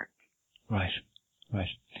come apart. Right.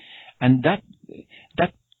 And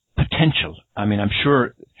that potential, I mean, I'm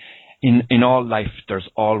sure in all life there's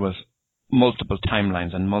always multiple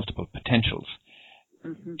timelines and multiple potentials.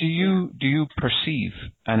 Do you perceive,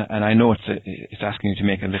 and I know it's asking you to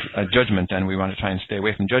make a judgment, and we want to try and stay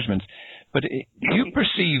away from judgments, but do you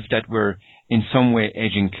perceive that we're in some way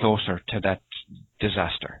edging closer to that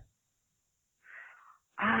disaster?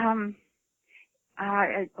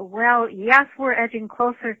 Well, yes, we're edging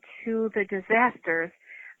closer to the disasters,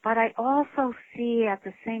 but I also see at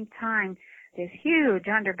the same time this huge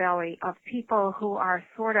underbelly of people who are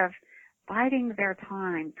sort of biding their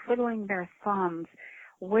time, twiddling their thumbs,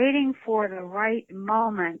 waiting for the right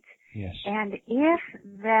moment. Yes. And if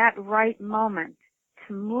that right moment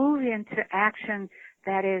to move into action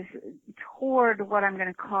that is toward what I'm going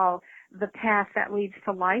to call the path that leads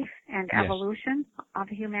to life and evolution of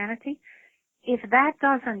humanity, if that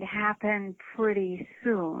doesn't happen pretty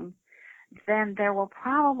soon, then there will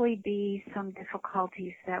probably be some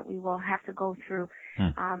difficulties that we will have to go through.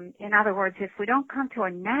 In other words, if we don't come to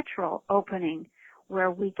a natural opening where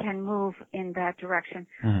we can move in that direction,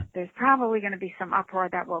 there's probably going to be some uproar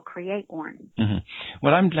that will create one.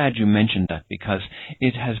 Well, I'm glad you mentioned that, because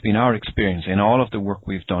it has been our experience in all of the work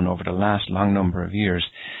we've done over the last long number of years.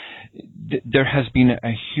 There has been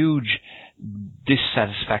a huge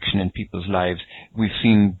dissatisfaction in people's lives. We've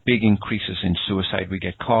seen big increases in suicide. We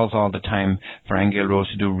get calls all the time for Angel Rose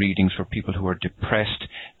to do readings for people who are depressed,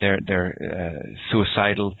 they're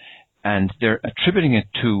suicidal, and they're attributing it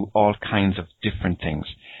to all kinds of different things.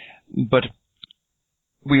 But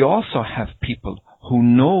we also have people who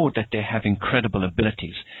know that they have incredible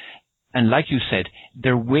abilities. And like you said,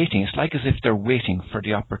 they're waiting. It's like as if they're waiting for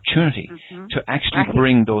the opportunity to actually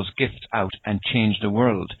bring those gifts out and change the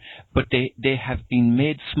world. But they have been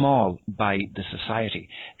made small by the society.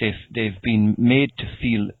 They've been made to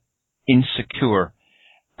feel insecure,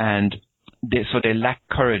 and so they lack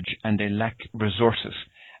courage and they lack resources,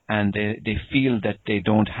 and they feel that they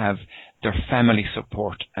don't have their family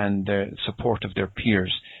support and the support of their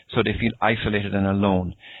peers, so they feel isolated and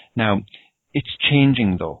alone. Now, it's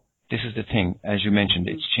changing though. This is the thing, as you mentioned,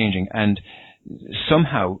 it's changing, and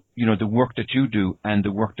somehow, the work that you do and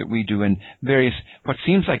the work that we do and various, what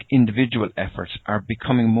seems like individual efforts are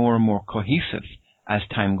becoming more and more cohesive as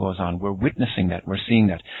time goes on. We're witnessing that. We're seeing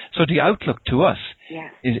that. So the outlook to us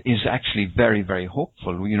is actually very, very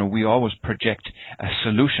hopeful. We always project a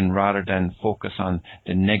solution rather than focus on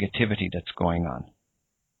the negativity that's going on.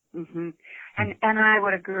 Mm-hmm. And I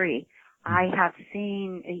would agree. I have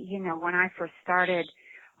seen, when I first started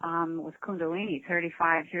with Kundalini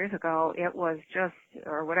 35 years ago, it was just,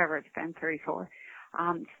 or whatever it's been, 34.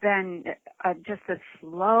 It's been just a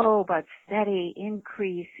slow but steady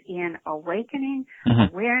increase in awakening,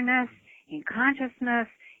 awareness, in consciousness,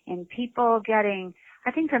 in people getting,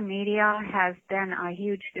 I think the media has been a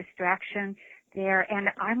huge distraction there. And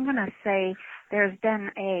I'm going to say there's been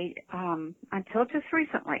until just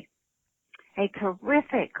recently, a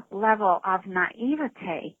terrific level of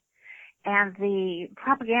naivete, and the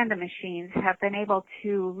propaganda machines have been able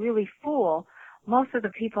to really fool most of the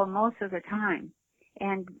people most of the time.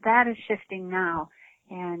 And that is shifting now,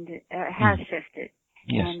 and has shifted.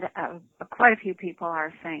 Yes. And quite a few people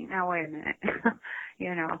are saying, now wait a minute,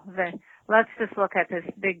 let's just look at this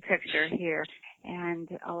big picture here. And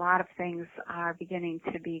a lot of things are beginning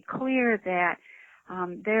to be clear that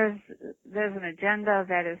there's an agenda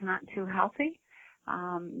that is not too healthy,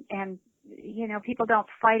 and people don't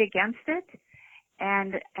fight against it,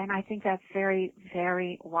 and I think that's very,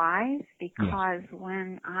 very wise, because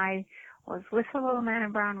when I was with the Little Man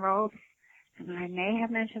in Brown Robes, and I may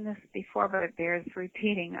have mentioned this before, but it bears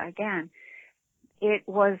repeating again, it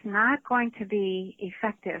was not going to be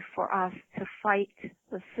effective for us to fight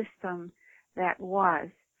the system that was.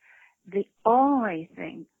 The only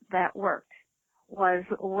thing that worked was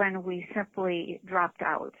when we simply dropped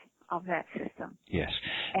out of that system. Yes.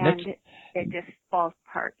 And it just falls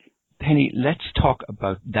apart. Penny, let's talk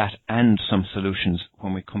about that and some solutions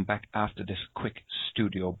when we come back after this quick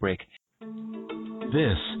studio break.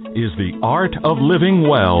 This is the Art of Living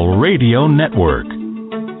Well Radio Network.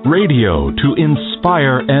 Radio to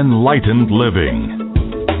inspire enlightened living.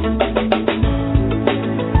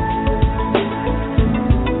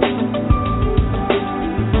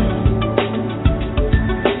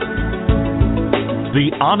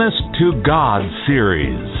 The Honest to God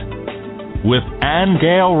series with Ann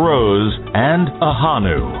Gale Rose and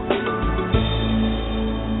Ahanu.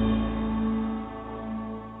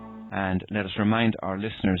 And let us remind our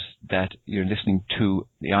listeners that you're listening to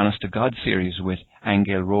the Honest to God series with Ann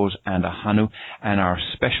Gale Rose and Ahanu, and our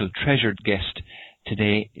special treasured guest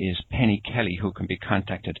today is Penny Kelly, who can be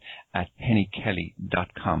contacted at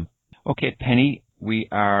pennykelly.com. Okay, Penny, we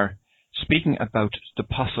are speaking about the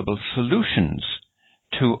possible solutions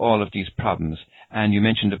to all of these problems, and you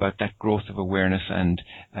mentioned about that growth of awareness and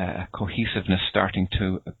cohesiveness starting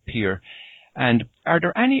to appear. And are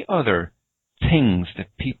there any other things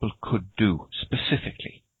that people could do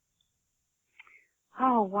specifically?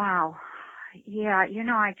 Oh, wow. Yeah,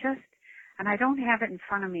 and I don't have it in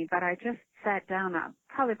front of me, but I just sat down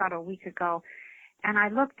probably about a week ago, and I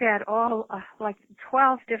looked at all,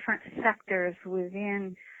 12 different sectors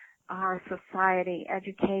within our society,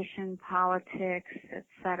 education, politics,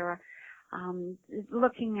 etc.,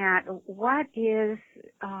 looking at what is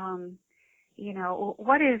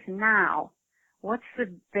now, what's the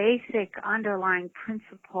basic underlying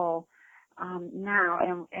principle now,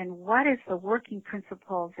 and what is the working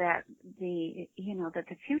principle that the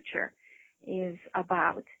future is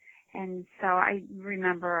about. And so I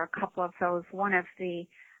remember a couple of those. One of the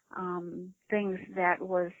things that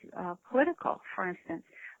was political, for instance.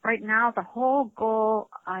 Right now, the whole goal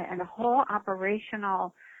and the whole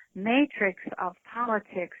operational matrix of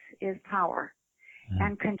politics is power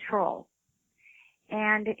and control.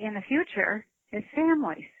 And in the future, it's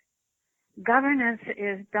families. Governance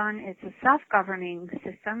is done, it's a self-governing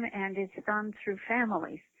system, and it's done through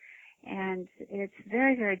families. And it's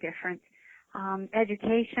very, very different.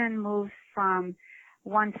 Education moves from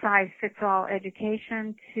one-size-fits-all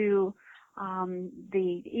education to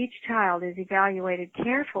each child is evaluated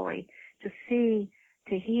carefully to see,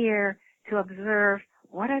 to hear, to observe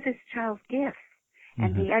what are this child's gifts.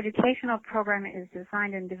 And the educational program is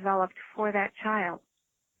designed and developed for that child.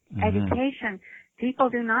 Education, people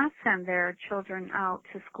do not send their children out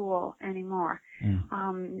to school anymore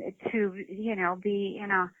to, be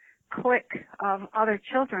in a clique of other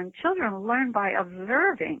children. Children learn by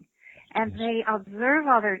observing And they observe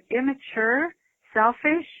other immature,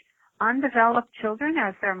 selfish, undeveloped children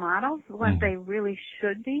as their models when they really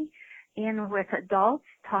should be in with adults,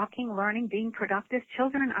 talking, learning, being productive.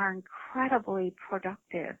 Children are incredibly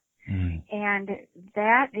productive. And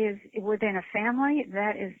that is, within a family,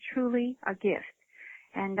 that is truly a gift.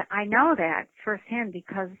 And I know that firsthand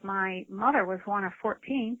because my mother was one of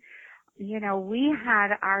 14. You know, we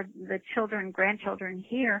had the children, grandchildren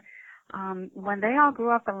here, when they all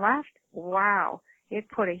grew up and left, wow, it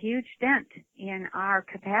put a huge dent in our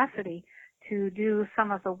capacity to do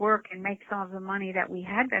some of the work and make some of the money that we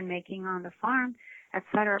had been making on the farm, et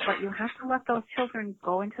cetera. But you have to let those children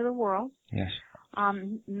go into the world. Yes.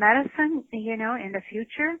 Medicine, you know, in the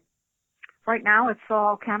future, right now it's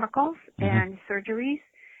all chemicals and surgeries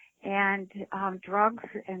and drugs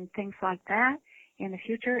and things like that. In the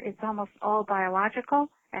future, it's almost all biological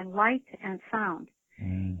and light and sound.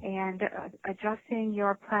 And adjusting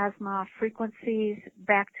your plasma frequencies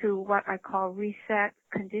back to what I call reset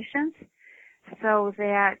conditions so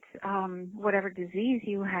that whatever disease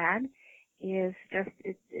you had is just,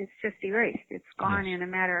 it's just erased. It's gone in a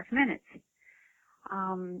matter of minutes.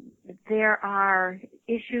 There are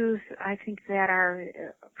issues, I think, that are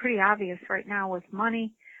pretty obvious right now with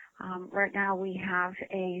money. Right now we have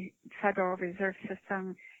a Federal Reserve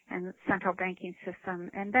System and central banking system,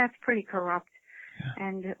 and that's pretty corrupt. Yeah.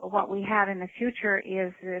 And what we have in the future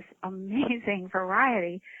is this amazing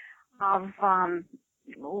variety of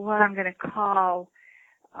what I'm going to call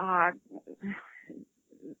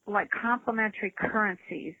like complementary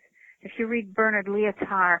currencies. If you read Bernard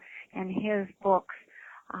Lietaer and his books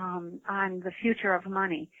on the future of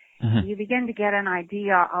money, you begin to get an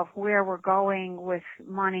idea of where we're going with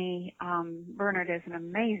money. Bernard is an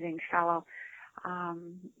amazing fellow.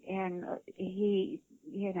 And he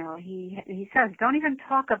says, don't even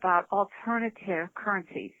talk about alternative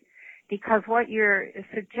currencies, because what you're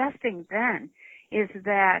suggesting then is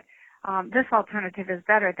that this alternative is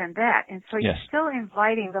better than that. And so you're still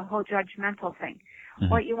inviting the whole judgmental thing.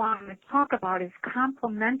 What you want to talk about is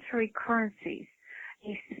complementary currencies,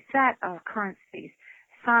 a set of currencies,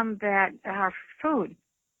 some that are food,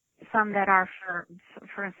 some that are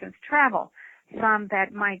for instance, travel, some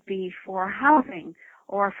that might be for housing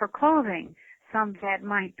or for clothing, some that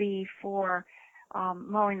might be for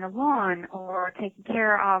mowing the lawn or taking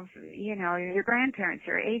care of, you know, your grandparents,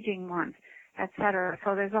 your aging ones, etc.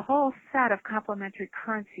 So there's a whole set of complementary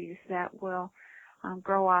currencies that will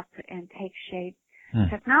grow up and take shape.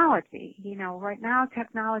 Technology, you know, right now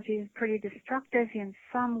technology is pretty destructive in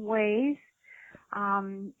some ways,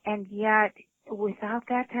 and yet without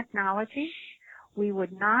that technology, we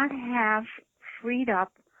would not have freed up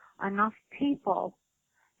enough people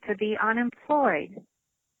to be unemployed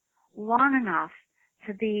long enough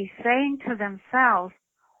to be saying to themselves,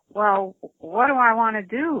 well, what do I want to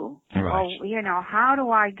do? Right. Well, you know, how do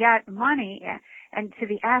I get money? And to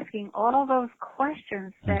be asking all those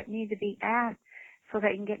questions that need to be asked so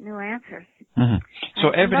that you can get new answers.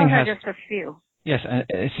 So everything has just a few. Yes, and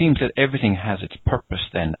it seems that everything has its purpose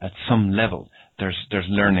then at some level. There's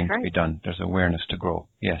learning to be done. There's awareness to grow.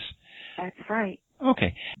 Yes. That's right.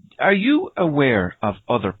 Okay. Are you aware of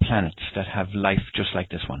other planets that have life just like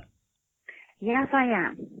this one? Yes, I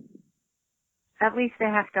am. At least a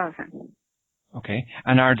half dozen. Okay.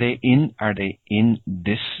 And are they in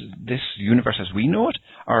this universe as we know it,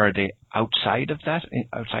 or are they outside of that,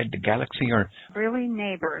 outside the galaxy, or? Really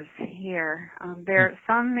neighbors here. There are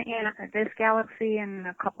some in this galaxy and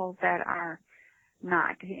a couple that are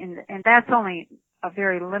not. And that's only a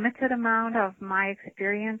very limited amount of my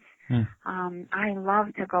experience. I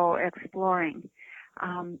love to go exploring.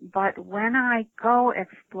 But when I go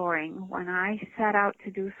exploring, when I set out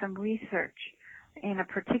to do some research in a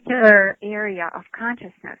particular area of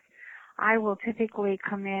consciousness, I will typically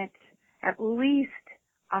commit at least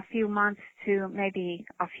a few months to maybe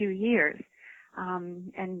a few years.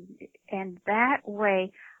 And that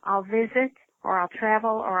way I'll visit or I'll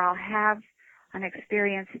travel or I'll have an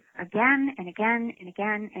experience again and again and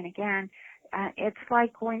again and again. It's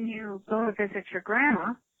like when you go to visit your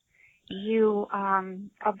grandma, you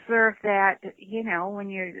observe that, you know, when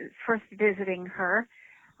you're first visiting her,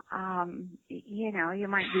 you know, you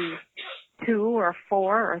might be 2 or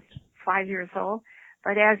 4 or 5 years old,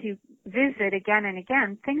 but as you visit again and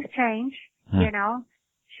again, things change, you know.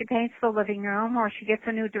 She paints the living room or she gets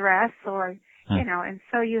a new dress or, you know, and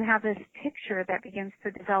so you have this picture that begins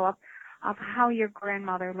to develop of how your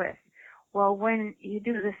grandmother lived. Well, when you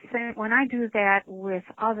do the same, when I do that with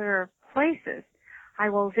other places, I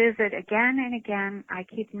will visit again and again. I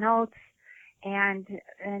keep notes, and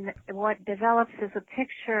what develops is a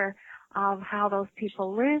picture of how those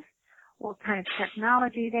people live, what kind of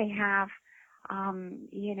technology they have,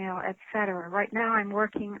 et cetera. Right now I'm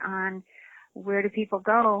working on where do people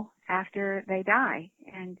go after they die.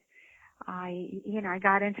 And I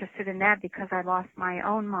got interested in that because I lost my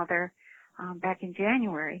own mother back in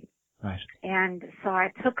January. Right. And so I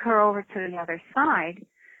took her over to the other side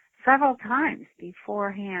several times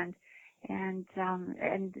beforehand, and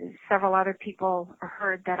several other people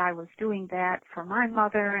heard that I was doing that for my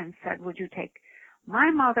mother and said, would you take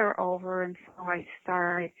my mother over? And so I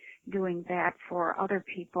started doing that for other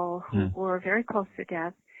people who were very close to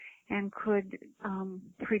death and could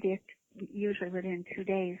predict usually within 2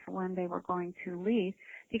 days when they were going to leave,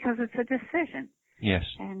 because it's a decision. Yes.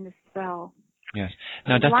 And so yes.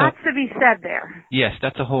 Now, that's lots to be said there. Yes,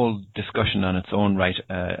 that's a whole discussion on its own right.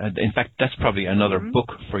 In fact, that's probably another book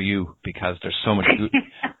for you, because there's so much good.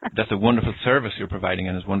 That's a wonderful service you're providing,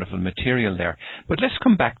 and there's wonderful material there. But let's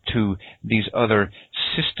come back to these other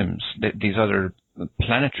systems, these other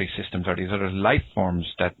planetary systems, or these other life forms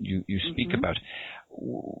that you speak about.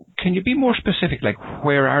 Can you be more specific, like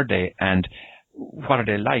where are they and what are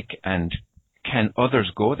they like, and can others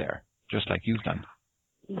go there, just like you've done?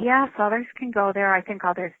 Yes, others can go there. I think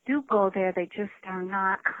others do go there. They just are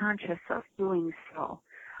not conscious of doing so.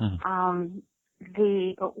 One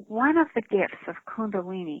of the gifts of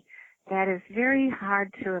Kundalini that is very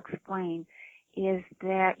hard to explain is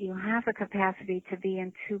that you have the capacity to be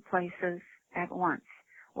in 2 places at once,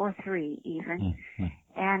 or 3 even.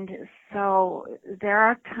 And so there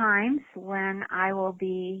are times when I will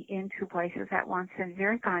be in 2 places at once and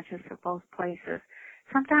very conscious of both places.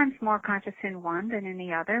 Sometimes more conscious in one than in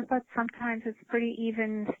the other, but sometimes it's pretty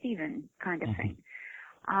even Steven kind of thing.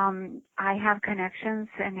 I have connections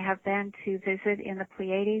and have been to visit in the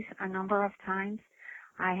Pleiades a number of times.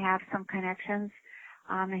 I have some connections.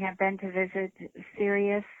 I have been to visit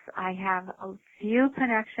Sirius. I have a few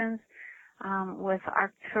connections with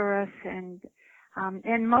Arcturus, and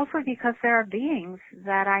mostly because there are beings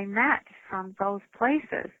that I met from those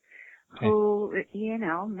places who,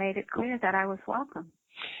 made it clear that I was welcome.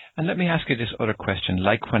 And let me ask you this other question,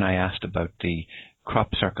 like when I asked about the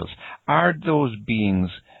crop circles. Are those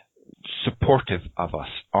beings supportive of us,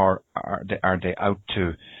 or are they out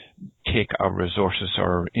to take our resources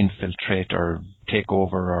or infiltrate or take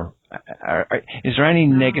over, or is there any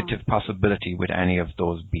negative possibility with any of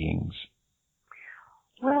those beings?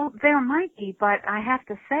 Well, there might be, but I have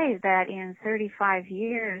to say that in 35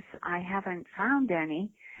 years I haven't found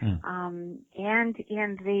any. And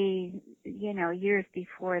in the, years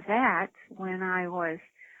before that, when I was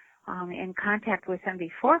in contact with them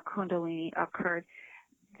before Kundalini occurred,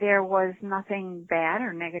 there was nothing bad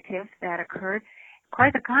or negative that occurred.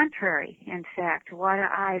 Quite the contrary, in fact. What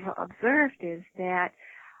I've observed is that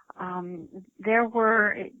there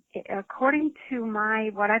were, according to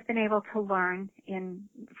what I've been able to learn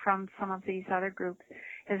from some of these other groups,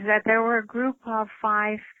 is that there were a group of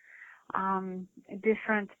 5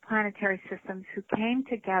 different planetary systems who came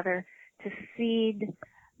together to seed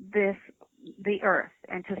the Earth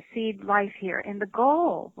and to seed life here. And the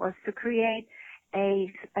goal was to create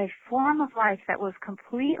a form of life that was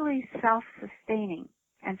completely self-sustaining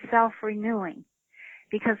and self-renewing,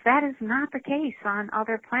 because that is not the case on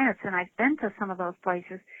other planets. And I've been to some of those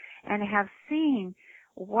places and have seen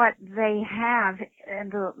what they have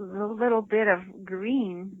and the little bit of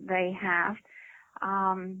green they have,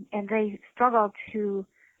 and they struggle to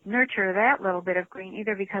nurture that little bit of green,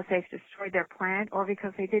 either because they've destroyed their planet or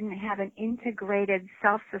because they didn't have an integrated,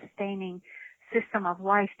 self-sustaining system of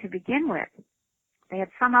life to begin with. They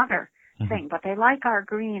had some other thing, but they like our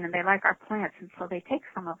green and they like our plants, and so they take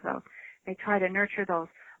some of those. They try to nurture those,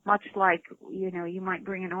 much like, you might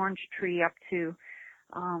bring an orange tree up to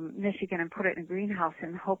Michigan and put it in a greenhouse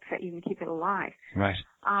in hopes that you can keep it alive. Right.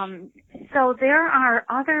 So there are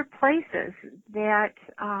other places that,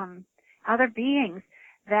 other beings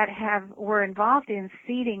that were involved in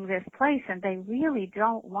seeding this place, and they really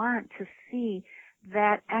don't want to see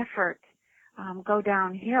that effort go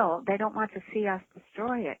downhill. They don't want to see us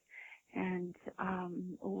destroy it. And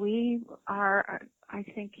we are, I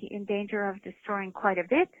think, in danger of destroying quite a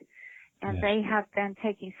bit. And they have been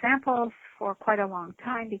taking samples for quite a long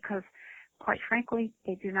time because, quite frankly,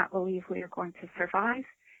 they do not believe we are going to survive,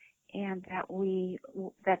 and that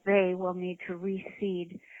they will need to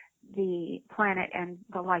reseed the planet and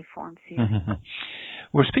the life forms here.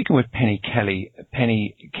 We're speaking with Penny Kelly,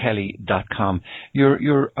 pennykelly.com.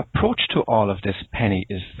 Your approach to all of this, Penny,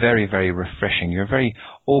 is very, very refreshing. You're very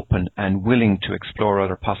open and willing to explore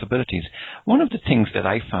other possibilities. One of the things that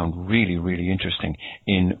I found really, really interesting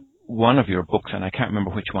in one of your books, and I can't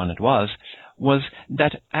remember which one it was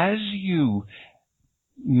that as you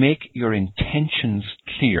make your intentions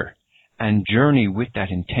clear and journey with that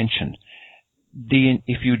intention,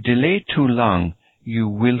 if you delay too long, you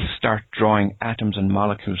will start drawing atoms and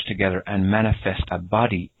molecules together and manifest a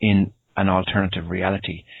body in an alternative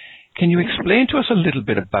reality. Can you explain to us a little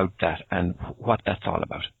bit about that and what that's all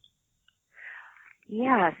about?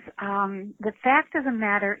 Yes. The fact of the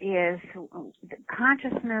matter is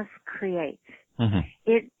consciousness creates. Mm-hmm.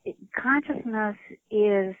 Consciousness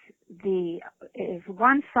is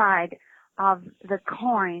one side of the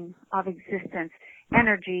coin of existence.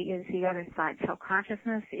 Energy is the other side. So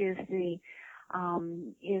consciousness is the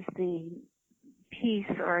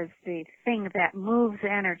piece or is the thing that moves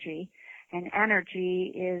energy, and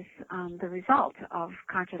energy is the result of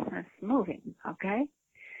consciousness moving. Okay.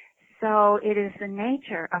 So it is the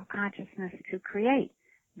nature of consciousness to create.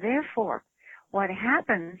 Therefore, what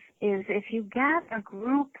happens is if you get a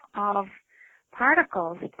group of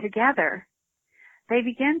particles together, they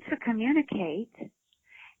begin to communicate,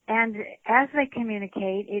 and as they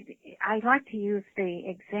communicate, I like to use the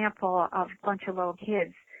example of a bunch of little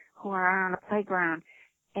kids who are on a playground,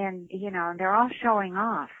 and they're all showing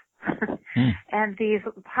off. And these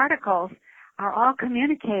particles are all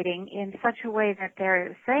communicating in such a way that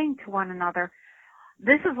they're saying to one another,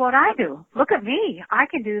 this is what I do. Look at me. I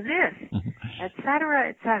can do this, et cetera,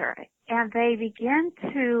 et cetera. And they begin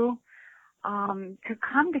to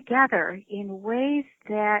come together in ways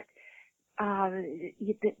that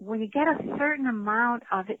when you get a certain amount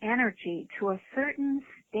of energy to a certain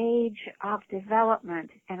stage of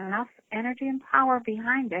development and enough energy and power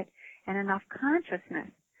behind it and enough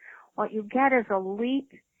consciousness, what you get is a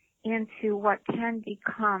leap into what can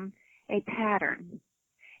become a pattern.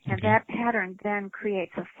 And that pattern then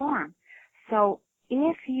creates a form. So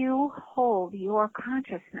if you hold your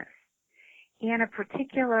consciousness in a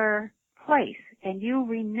particular place and you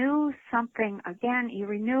renew something again, you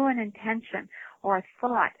renew an intention or a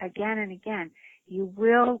thought again and again, you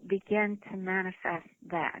will begin to manifest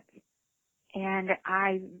that. And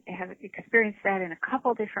I have experienced that in a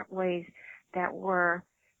couple different ways that were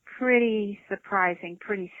pretty surprising,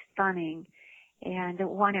 pretty stunning. And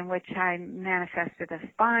one in which I manifested a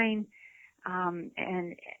spine,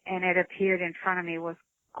 and it appeared in front of me was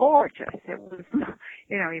gorgeous. It was,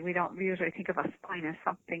 we don't usually think of a spine as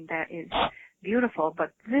something that is beautiful,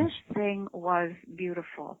 but this thing was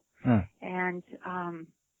beautiful. And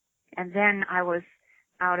then I was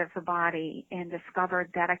out of the body and discovered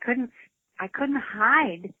that I couldn't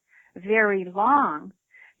hide very long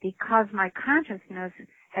because my consciousness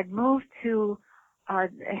had moved to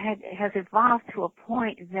has evolved to a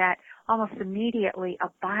point that almost immediately a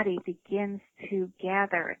body begins to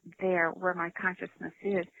gather there where my consciousness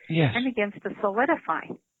is, and begins to solidify.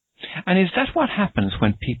 And is that what happens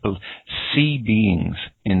when people see beings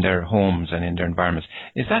in their homes and in their environments?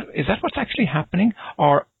 Is that what's actually happening,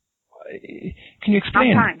 or can you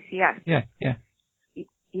explain? Sometimes, yes.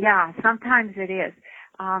 Yeah. Sometimes it is.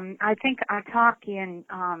 I think I talk in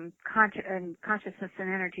Consciousness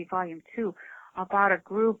and Energy Volume 2 about a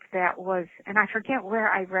group that was, and I forget where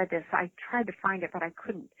I read this. I tried to find it, but I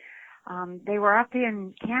couldn't. They were up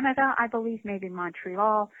in Canada, I believe, maybe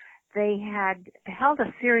Montreal. They had held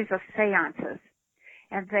a series of seances,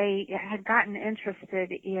 and they had gotten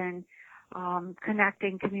interested in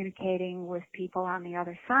connecting, communicating with people on the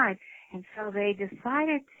other side. And so they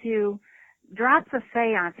decided to drop the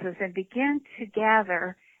seances and begin to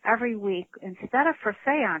gather every week, instead of for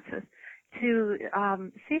seances, to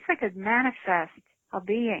see if they could manifest a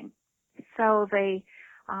being. So they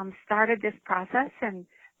started this process, and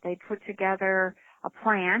they put together a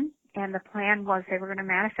plan, and the plan was they were going to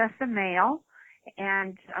manifest a male,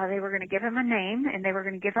 and they were going to give him a name, and they were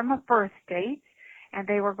going to give him a birth date, and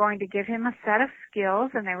they were going to give him a set of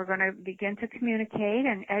skills, and they were going to begin to communicate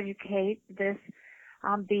and educate this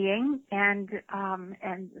being, and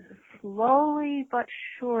slowly but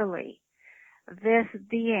surely this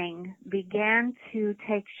being began to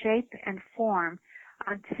take shape and form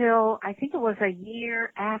until I think it was a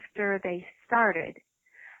year after they started.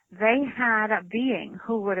 They had a being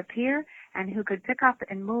who would appear and who could pick up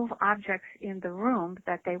and move objects in the room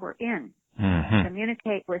that they were in,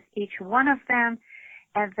 communicate with each one of them,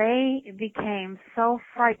 and they became so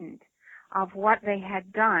frightened of what they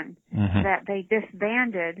had done that they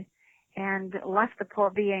disbanded and left the poor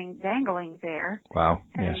being dangling there. Wow.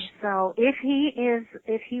 And so if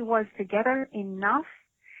he was together enough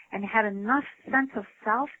and had enough sense of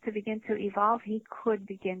self to begin to evolve, he could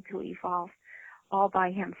begin to evolve all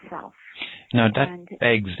by himself. Now that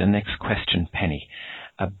begs the next question, Penny,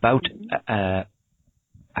 about a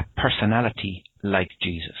a personality like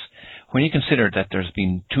Jesus. When you consider that there's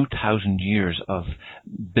been 2,000 years of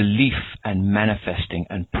belief and manifesting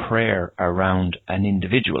and prayer around an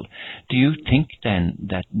individual, do you think then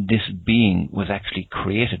that this being was actually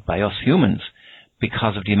created by us humans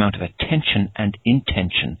because of the amount of attention and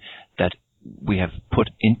intention that we have put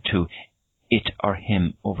into it or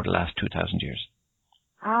him over the last 2,000 years?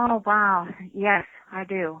 Oh, wow. Yes, I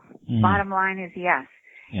do. Bottom line is yes.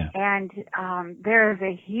 Yeah. And there is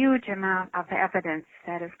a huge amount of evidence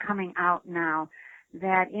that is coming out now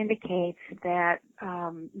that indicates that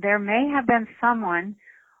there may have been someone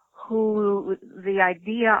who the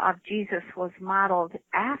idea of Jesus was modeled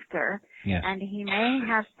after, yes. and he may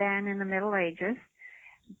have been in the Middle Ages,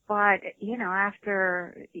 but,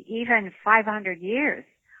 after even 500 years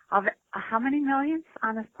of how many millions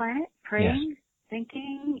on this planet praying, yes.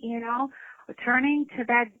 thinking, turning to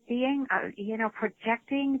that being,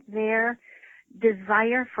 projecting their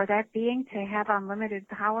desire for that being to have unlimited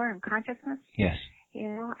power and consciousness? Yes.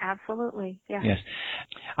 Absolutely. Yeah. Yes.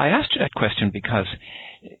 I asked you that question because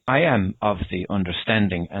I am of the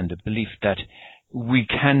understanding and the belief that we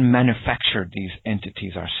can manufacture these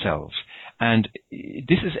entities ourselves. And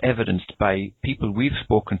this is evidenced by people we've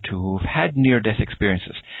spoken to who've had near-death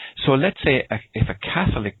experiences. So let's say if a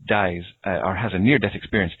Catholic dies or has a near-death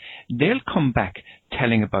experience, they'll come back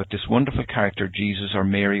telling about this wonderful character, Jesus or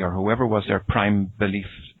Mary or whoever was their prime belief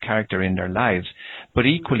character in their lives. But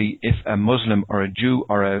equally, if a Muslim or a Jew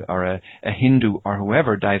or a Hindu or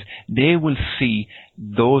whoever dies, they will see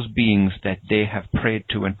those beings that they have prayed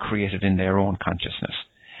to and created in their own consciousness.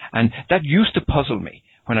 And that used to puzzle me.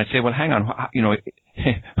 When I'd say, well, hang on,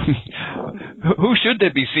 who should they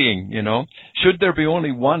be seeing, Should there be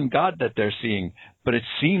only one God that they're seeing? But it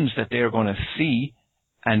seems that they are going to see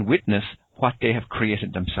and witness what they have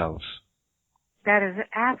created themselves. That is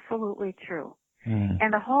absolutely true. Mm.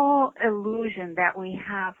 And the whole illusion that we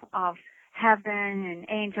have of heaven and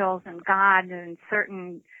angels and God and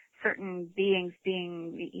certain beings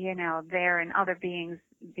being, there and other beings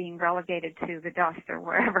being relegated to the dust or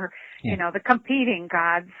wherever, yeah. The competing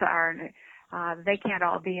gods are, they can't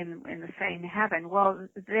all be in the same heaven. Well,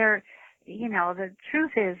 the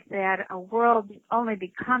truth is that a world only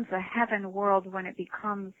becomes a heaven world when it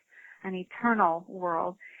becomes an eternal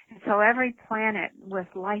world. And so every planet with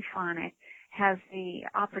life on it has the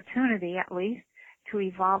opportunity, at least, to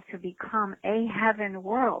evolve to become a heaven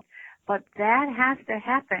world. But that has to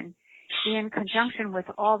happen in conjunction with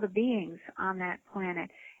all the beings on that planet.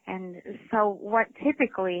 And so what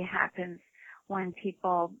typically happens when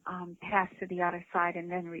people pass to the other side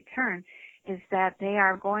and then return is that they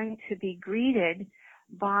are going to be greeted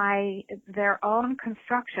by their own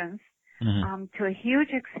constructions to a huge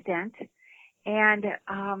extent. And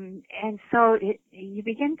so you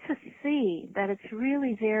begin to see that it's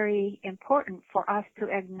really very important for us to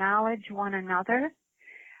acknowledge one another.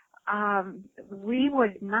 We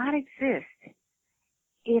would not exist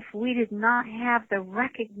if we did not have the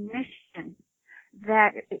recognition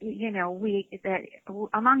that, that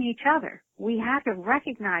among each other, we have to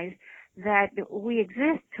recognize that we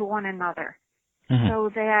exist to one another. Mm-hmm. So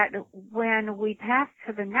that when we pass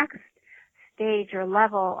to the next stage or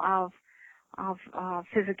level of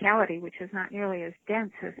physicality, which is not nearly as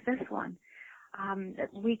dense as this one,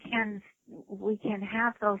 we can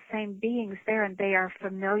have those same beings there, and they are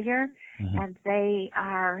familiar, and they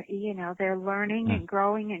are, they're learning and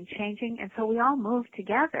growing and changing, and so we all move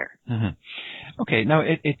together. Okay, now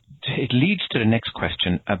it leads to the next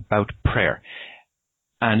question about prayer.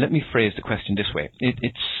 And let me phrase the question this way.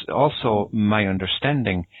 It's also my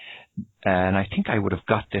understanding, and I think I would have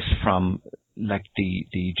got this from like the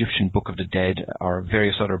Egyptian Book of the Dead or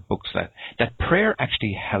various other books, that prayer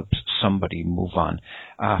actually helps somebody move on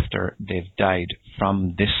after they've died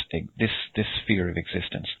from this sphere of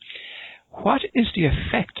existence. What is the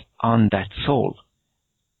effect on that soul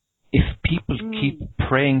if people keep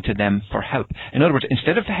praying to them for help? In other words,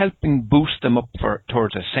 instead of helping boost them up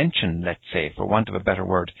towards ascension, let's say, for want of a better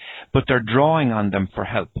word, but they're drawing on them for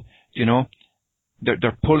help,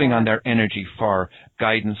 They're pulling on their energy for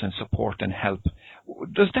guidance and support and help.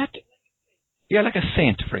 Does that, like a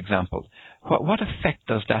saint, for example, what effect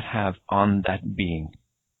does that have on that being?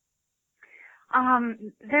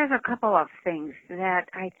 There's a couple of things that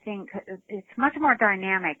I think it's much more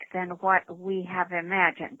dynamic than what we have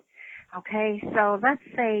imagined. Okay, so let's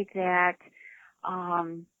say that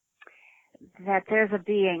that there's a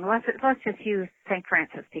being. Let's just use St.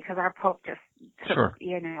 Francis, because our Pope just took,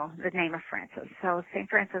 the name of Francis. So St.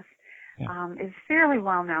 Francis is fairly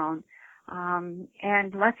well known,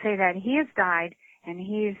 and let's say that he has died, and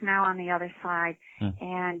he's now on the other side,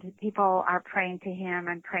 and people are praying to him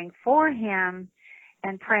and praying for him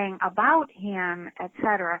and praying about him,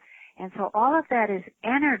 etc. And so all of that is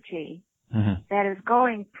energy that is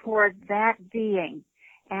going toward that being,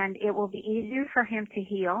 and it will be easier for him to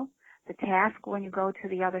heal. The task when you go to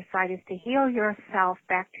the other side is to heal yourself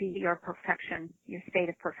back to your perfection, your state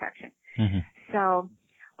of perfection. So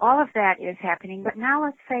all of that is happening. But now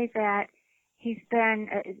let's say that he's been,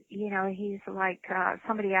 he's like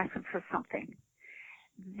somebody asked him for something.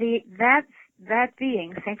 That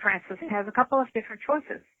being, St. Francis, has a couple of different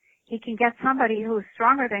choices. He can get somebody who's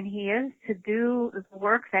stronger than he is to do the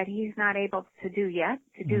work that he's not able to do yet,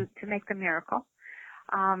 to make the miracle.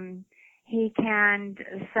 He can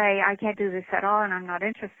say, I can't do this at all and I'm not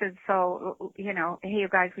interested, so, hey, you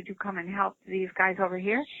guys, would you come and help these guys over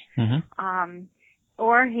here?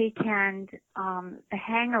 Or he can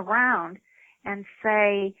hang around and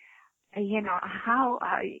say, how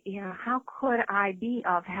could I be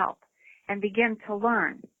of help? And begin to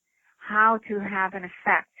learn how to have an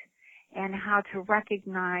effect and how to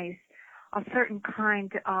recognize a certain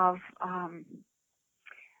kind of,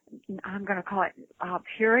 I'm going to call it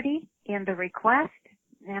purity in the request.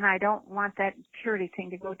 And I don't want that purity thing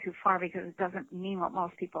to go too far because it doesn't mean what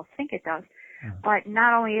most people think it does. But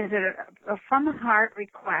not only is it a from the heart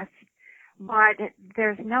request, but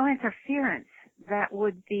there's no interference that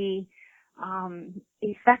would be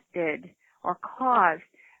affected or caused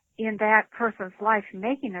in that person's life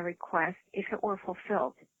making the request if it were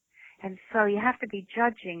fulfilled. And so you have to be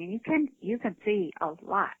judging, and you can see a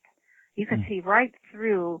lot. You can see right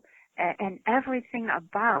through and everything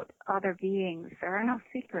about other beings. There are no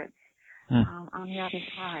secrets on the other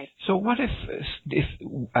side. So what if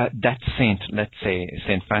that saint, let's say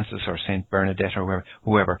St. Francis or St. Bernadette or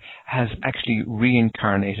whoever, has actually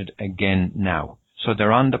reincarnated again now? So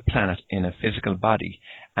they're on the planet in a physical body,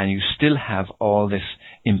 and you still have all this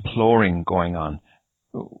imploring going on.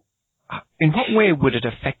 In what way would it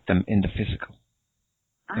affect them in the physical?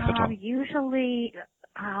 Usually,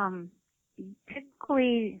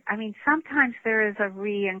 typically, sometimes there is a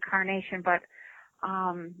reincarnation, but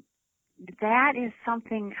that is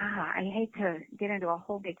something, I hate to get into a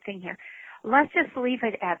whole big thing here. Let's just leave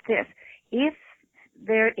it at this. If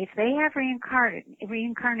they have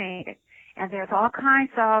reincarnated, and there's all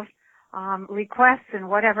kinds of requests and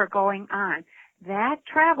whatever going on, that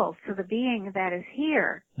travels to the being that is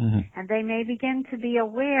here, and they may begin to be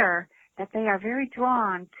aware that they are very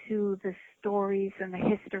drawn to the stories and the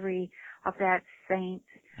history of that saint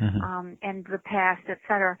and the past,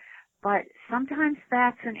 etc. But sometimes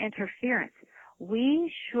that's an interference.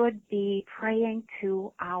 We should be praying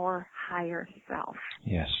to our higher self.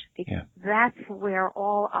 Yes. Because that's where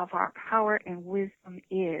all of our power and wisdom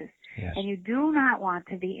is. Yes. And you do not want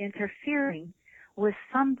to be interfering with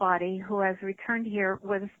somebody who has returned here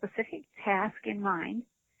with a specific task in mind.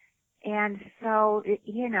 And so,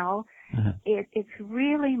 it's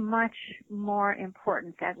really much more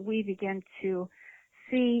important that we begin to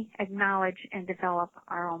see, acknowledge, and develop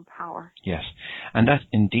our own power. Yes, and that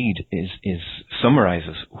indeed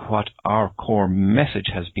summarizes what our core message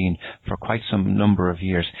has been for quite some number of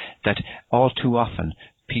years, that all too often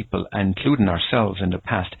people, including ourselves in the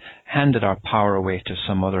past, handed our power away to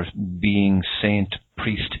some other being, saint,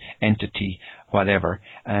 priest, entity, whatever.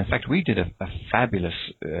 And in fact, we did a fabulous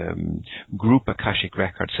group Akashic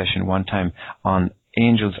record session one time on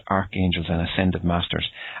angels, archangels, and ascended masters.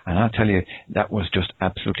 And I'll tell you, that was just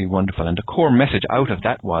absolutely wonderful. And the core message out of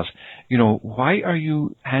that was, why are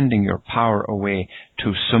you handing your power away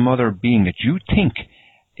to some other being that you think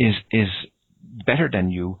is better than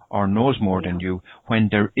you or knows more than you, when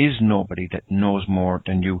there is nobody that knows more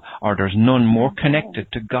than you, or there's none more connected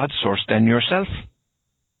to God's source than yourself?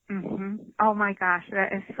 Oh my gosh,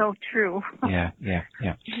 that is so true. Yeah.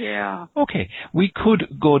 Yeah. Okay, we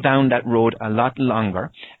could go down that road a lot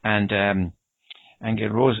longer, and Angel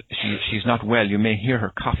Rose, she's not well. You may hear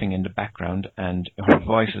her coughing in the background, and her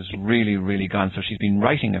voice is really, really gone. So she's been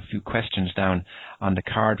writing a few questions down on the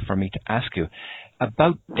card for me to ask you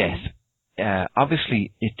about death.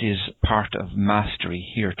 Obviously, it is part of mastery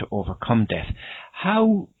here to overcome death.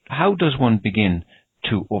 How does one begin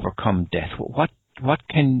to overcome death? What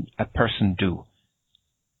can a person do?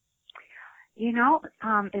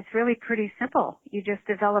 It's really pretty simple. You just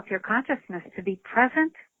develop your consciousness to be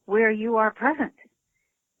present where you are present.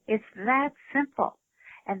 It's that simple.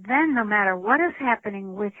 And then no matter what is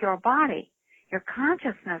happening with your body, your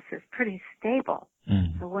consciousness is pretty stable.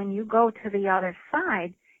 So when you go to the other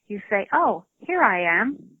side, you say, oh, here I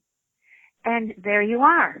am. And there you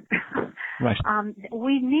are. Right.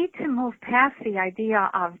 We need to move past the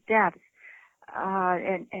idea of death.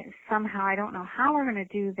 and somehow I don't know how we're going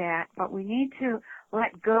to do that, but we need to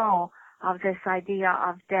let go of this idea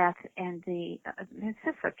of death and it's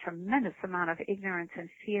just a tremendous amount of ignorance and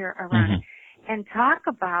fear around it, and talk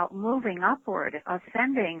about moving upward,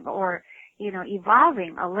 ascending, or,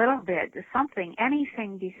 evolving a little bit to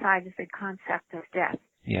anything besides the concept of death.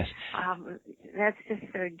 Yes. That's just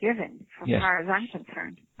a given, as far as I'm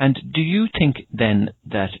concerned. And do you think then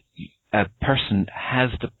that a person has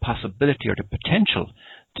the possibility or the potential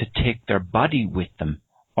to take their body with them,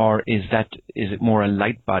 or is it more a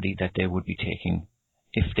light body that they would be taking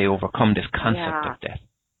if they overcome this concept of death?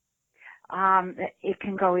 It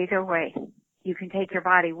can go either way. You can take your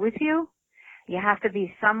body with you. You have to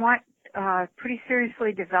be somewhat pretty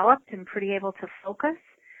seriously developed and pretty able to focus.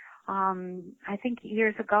 I think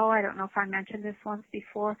years ago, I don't know if I mentioned this once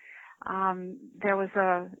before, there was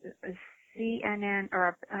a CNN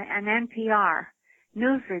or an NPR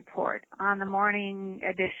news report on the morning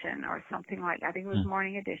edition or something like, I think it was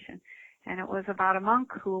morning edition, and it was about a monk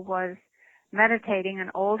who was meditating,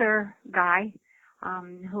 an older guy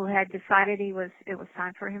who had decided it was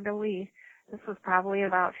time for him to leave. This was probably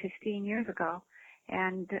about 15 years ago.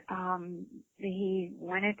 And he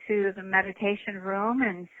went into the meditation room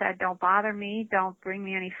and said, "Don't bother me. Don't bring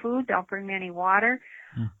me any food. Don't bring me any water.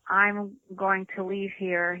 I'm going to leave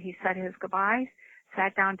here." He said his goodbyes,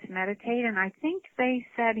 sat down to meditate, and I think they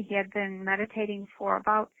said he had been meditating for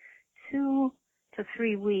about 2 to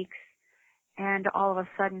 3 weeks, and all of a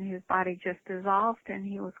sudden his body just dissolved and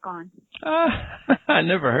he was gone. I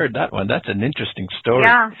never heard that one. That's an interesting story.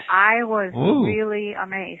 Yeah, I was really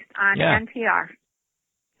amazed on NPR.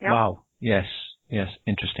 Yep. Wow. Yes,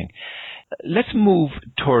 interesting. Let's move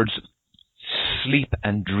towards sleep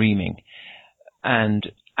and dreaming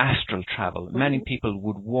and astral travel. Many people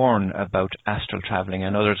would warn about astral traveling,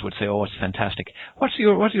 and others would say, "Oh, it's fantastic." What's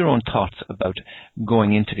your own thoughts about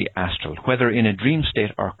going into the astral, whether in a dream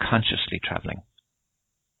state or consciously traveling?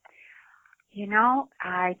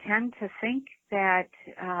 I tend to think that,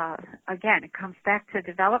 again, it comes back to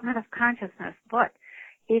development of consciousness, but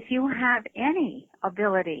if you have any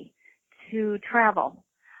ability to travel,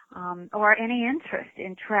 or any interest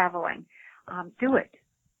in traveling, do it.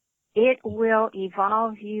 It will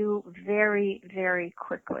evolve you very, very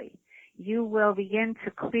quickly. You will begin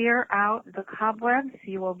to clear out the cobwebs.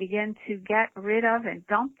 You will begin to get rid of and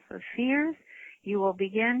dump the fears. You will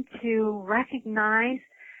begin to recognize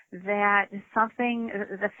that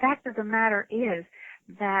the fact of the matter is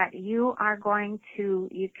that you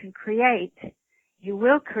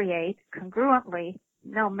will create congruently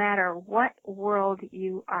no matter what world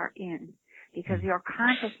you are in, because your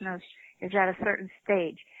consciousness is at a certain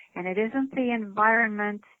stage. And it isn't the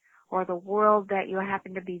environment or the world that you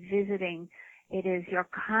happen to be visiting. It is your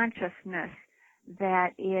consciousness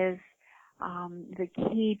that is the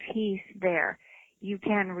key piece there. You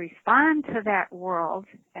can respond to that world,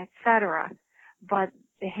 etc., but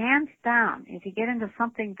hands down, if you get into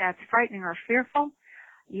something that's frightening or fearful,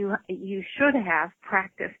 you should have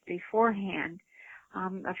practiced beforehand.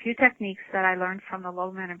 A few techniques that I learned from the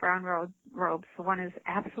Low Men in Brown Robes. One is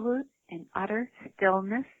absolute and utter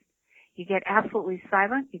stillness. You get absolutely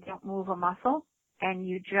silent, you don't move a muscle, and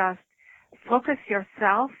you just focus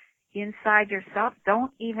yourself inside yourself.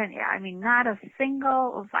 Not a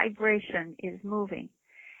single vibration is moving.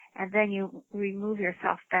 And then you remove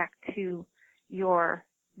yourself back to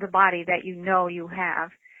the body that you know you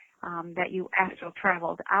have, that you astral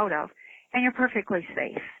traveled out of, and you're perfectly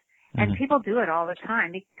safe. And people do it all the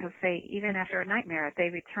time because even after a nightmare, they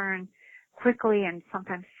return quickly and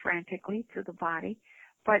sometimes frantically to the body.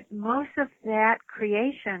 But most of that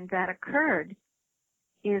creation that occurred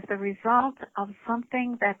is the result of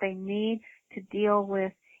something that they need to deal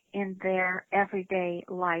with in their everyday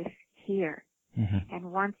life here.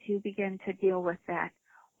 And once you begin to deal with that,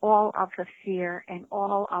 all of the fear and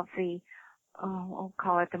all of the, we'll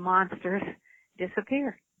call it the monsters,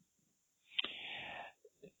 disappear.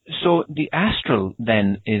 So the astral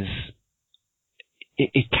then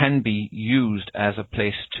it can be used as a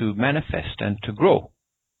place to manifest and to grow.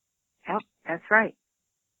 Yep, that's right.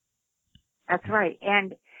 That's right.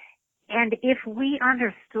 And if we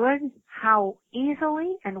understood how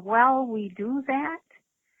easily and well we do that,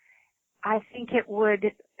 I think it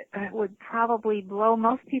would probably blow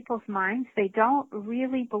most people's minds. They don't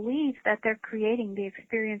really believe that they're creating the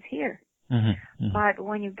experience here. But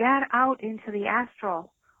when you get out into the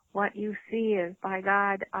astral, what you see is, by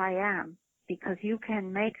God, I am. Because you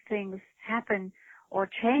can make things happen or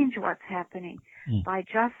change what's happening by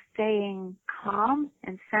just staying calm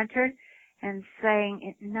and centered and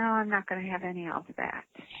saying, no, I'm not going to have any of that.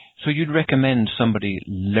 So you'd recommend somebody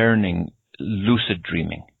learning lucid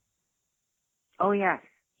dreaming. Oh, yes.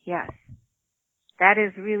 Yes. That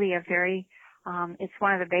is really a very, it's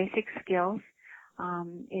one of the basic skills.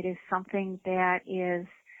 It is something that is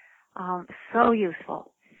so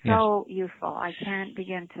useful. So useful. I can't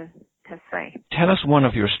begin to say. Tell us one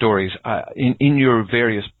of your stories. In your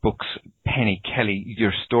various books, Penny Kelly,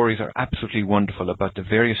 your stories are absolutely wonderful about the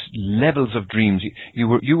various levels of dreams.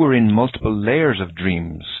 You were in multiple layers of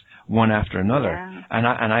dreams, one after another. Yeah.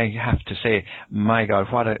 And I have to say, my God,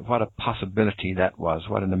 what a possibility that was.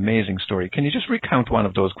 What an amazing story. Can you just recount one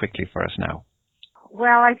of those quickly for us now?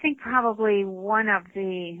 Well, I think probably one of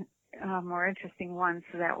the more interesting ones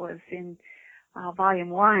that was in volume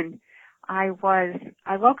 1. I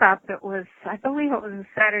woke up, I believe it was a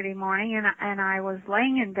Saturday morning, and I was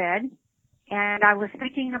laying in bed, and I was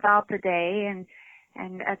thinking about the day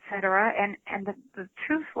and et cetera, and the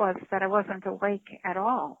truth was that I wasn't awake at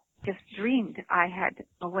all, just dreamed I had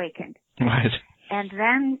awakened. Right. And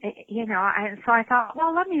then, so I thought,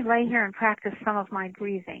 well, let me lay here and practice some of my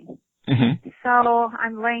breathing. Mm-hmm. So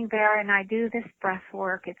I'm laying there and I do this breath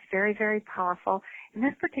work. It's very, very powerful. And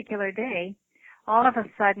this particular day, all of a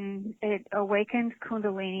sudden, it awakened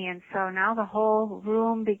Kundalini, and so now the whole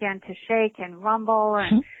room began to shake and rumble,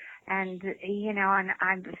 and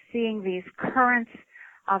I'm seeing these currents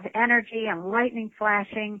of energy and lightning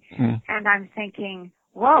flashing, and I'm thinking,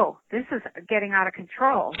 whoa, this is getting out of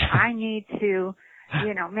control. I need to,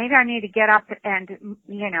 maybe I need to get up and,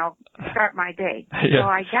 start my day. Yeah. So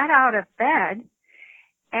I got out of bed,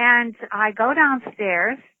 and I go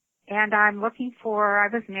downstairs, and I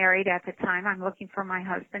was married at the time, I'm looking for my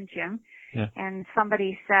husband, Jim, and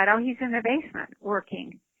somebody said, oh, he's in the basement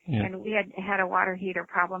working. Yeah. And we had a water heater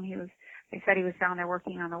problem. They said he was down there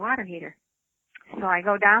working on the water heater. So I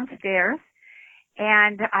go downstairs,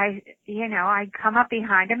 and I come up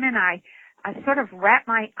behind him, and I sort of wrap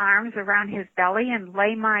my arms around his belly and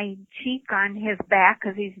lay my cheek on his back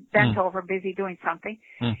because he's bent over, busy doing something.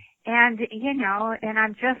 And, and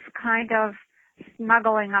I'm just kind of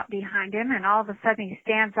snuggling up behind him, and all of a sudden he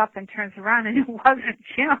stands up and turns around, and it wasn't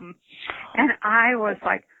Jim. And I was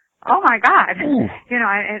like, oh my God. Ooh.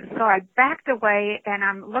 And so I backed away, and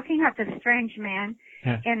I'm looking at this strange man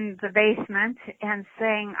in the basement and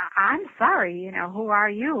saying, I'm sorry, who are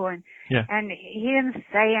you? And he didn't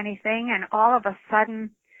say anything, and all of a sudden,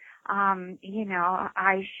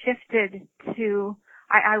 I shifted to,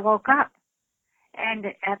 I woke up, and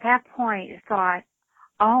at that point thought,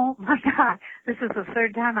 oh my God, this is the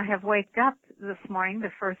third time I have waked up this morning.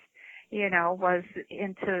 The first, was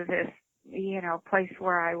into this, place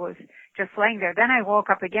where I was just laying there. Then I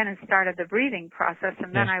woke up again and started the breathing process,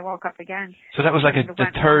 and then I woke up again. So that was like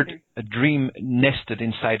a dream nested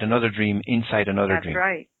inside another dream, inside another dream. That's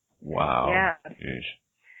right. Wow. Yes. Jeez.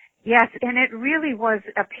 Yes, and it really was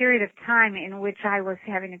a period of time in which I was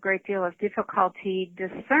having a great deal of difficulty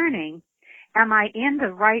discerning, am I in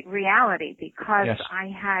the right reality? Because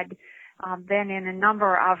I had been in a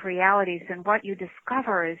number of realities, and what you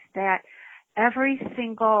discover is that every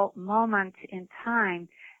single moment in time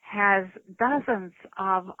has dozens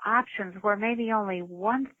of options where maybe only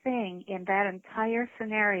one thing in that entire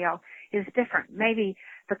scenario is different. Maybe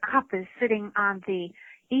the cup is sitting on the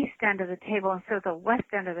east end of the table instead of the west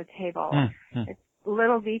end of the table. It's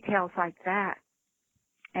little details like that.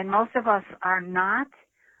 And most of us are not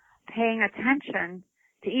paying attention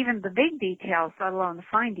to even the big details, let alone the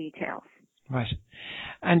fine details. Right.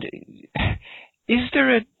 And is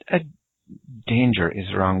there a danger is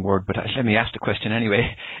the wrong word, but let me ask the question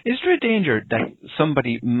anyway. Is there a danger that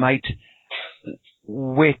somebody might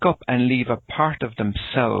wake up and leave a part of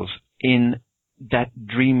themselves in that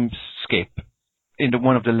dreamscape, in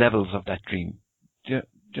one of the levels of that dream? Do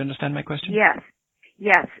you understand my question?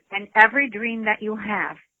 Yes. And every dream that you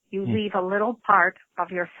have, you leave a little part of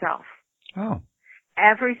yourself. Oh.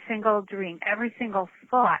 Every single dream, every single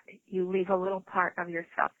thought, you leave a little part of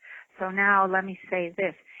yourself. So now let me say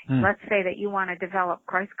this. Let's say that you want to develop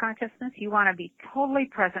Christ consciousness. You want to be totally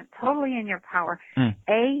present, totally in your power.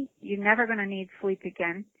 A, you're never going to need sleep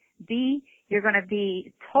again. B, you're going to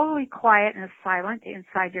be totally quiet and silent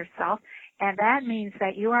inside yourself. And that means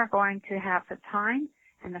that you are going to have the time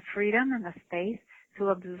and the freedom and the space to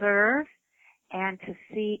observe and to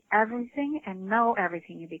see everything and know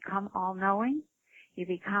everything. You become all-knowing. You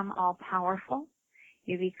become all-powerful.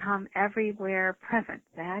 You become everywhere present.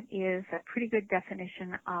 That is a pretty good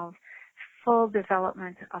definition of full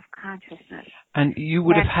development of consciousness. And you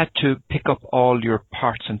would have had to pick up all your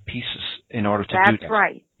parts and pieces in order to do that. That's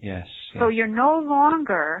right. Yes. So you're no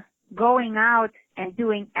longer going out and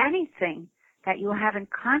doing anything that you haven't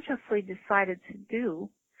consciously decided to do.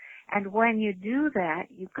 And when you do that,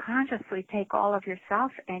 you consciously take all of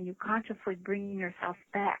yourself and you consciously bring yourself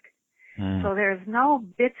back. So there's no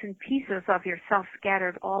bits and pieces of yourself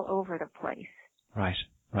scattered all over the place. Right,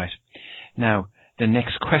 right. Now, the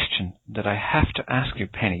next question that I have to ask you,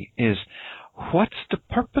 Penny, is what's the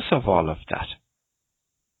purpose of all of that?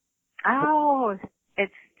 Oh,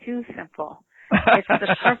 it's too simple. It's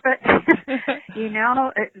the purpose,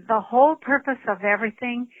 the whole purpose of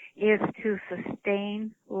everything is to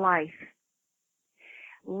sustain life.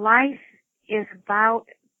 Life is about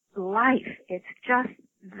life. It's just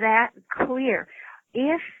that clear.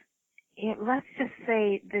 Let's just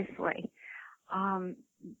say it this way,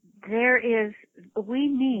 we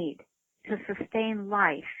need to sustain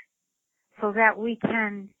life so that we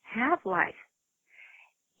can have life.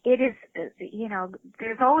 It is,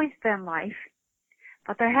 there's always been life,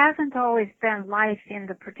 but there hasn't always been life in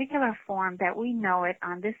the particular form that we know it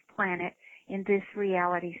on this planet in this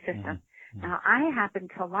reality system. Mm-hmm. Now, I happen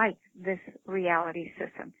to like this reality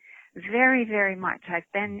system very, very much.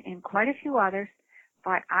 I've been in quite a few others,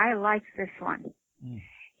 but I like this one.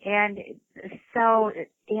 And so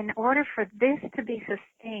in order for this to be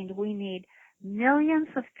sustained, we need millions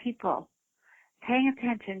of people paying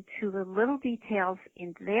attention to the little details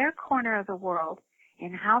in their corner of the world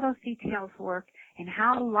and how those details work and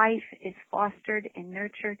how life is fostered and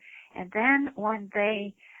nurtured. And then when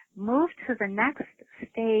they move to the next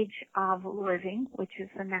stage of living, which is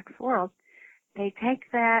the next world, they take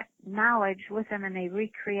that knowledge with them and they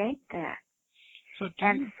recreate that.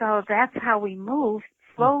 So that's how we move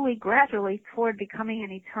slowly, gradually toward becoming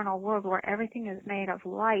an eternal world where everything is made of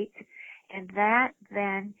light. And that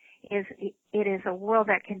then is a world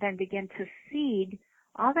that can then begin to seed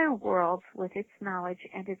other worlds with its knowledge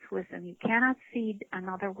and its wisdom. You cannot seed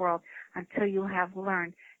another world until you have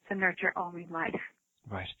learned to nurture only life.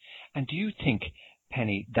 Right. And do you think,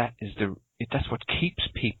 Penny, that's what keeps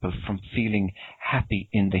people from feeling happy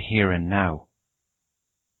in the here and now?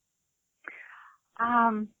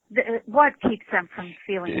 What keeps them from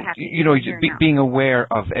feeling happy? Being aware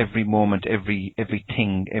of every moment,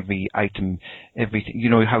 everything, every item, everything.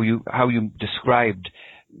 How you described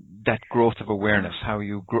that growth of awareness, how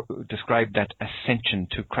you described that ascension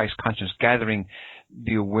to Christ consciousness, gathering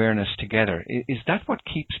the awareness together. Is that what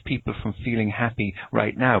keeps people from feeling happy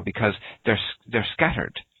right now? Because they're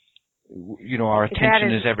scattered. Our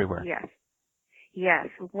attention is everywhere. Yes.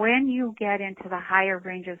 When you get into the higher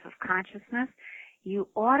ranges of consciousness, you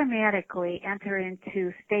automatically enter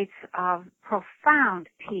into states of profound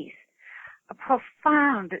peace, a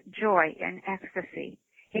profound joy and ecstasy.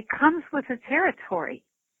 It comes with the territory.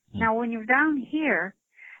 Now, when you're down here,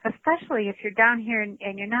 especially if you're down here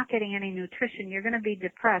and you're not getting any nutrition, you're going to be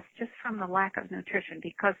depressed just from the lack of nutrition,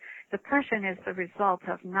 because depression is the result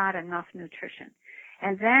of not enough nutrition.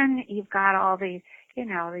 And then you've got all these,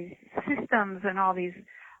 these systems and all these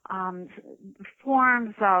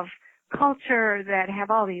forms of culture that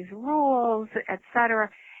have all these rules, etc.,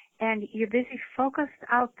 and you're busy focused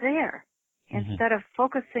out there instead of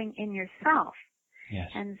focusing in yourself. Yes.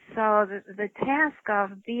 And so the task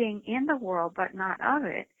of being in the world but not of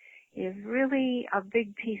it is really a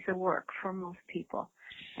big piece of work for most people.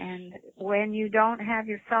 And when you don't have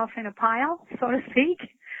yourself in a pile, so to speak,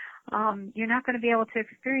 you're not going to be able to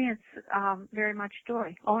experience very much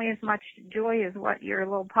joy. Only as much joy as what your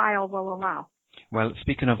little pile will allow. Well,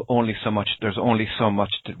 speaking of only so much, there's only so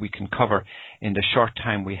much that we can cover in the short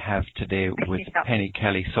time we have today with Penny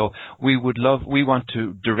Kelly. So we want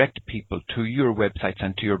to direct people to your websites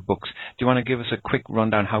and to your books. Do you want to give us a quick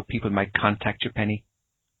rundown how people might contact you, Penny?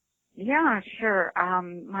 Yeah, sure.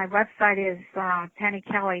 My website is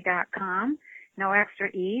pennykelly.com. No extra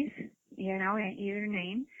E's, in either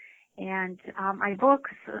name. And my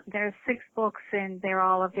books, there's 6 books, and they're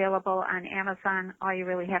all available on Amazon. All you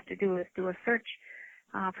really have to do is do a search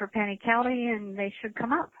for Penny Kelly, and they should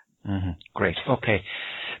come up. Mm-hmm. Great. Okay.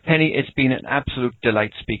 Penny, it's been an absolute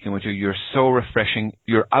delight speaking with you. You're so refreshing.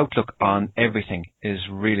 Your outlook on everything is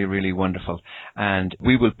really, really wonderful. And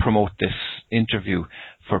we will promote this interview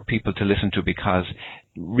for people to listen to, because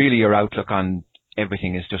really your outlook on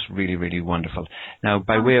everything is just really, really wonderful. Now,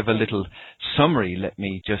 by way of a little summary, let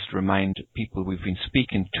me just remind people we've been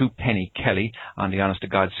speaking to Penny Kelly on the Honest to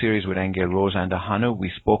God series with Aengel Rose and Ahanu.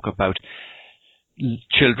 We spoke about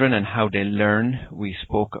children and how they learn. We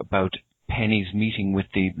spoke about Penny's meeting with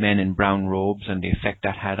the men in brown robes and the effect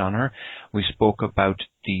that had on her. We spoke about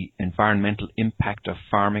the environmental impact of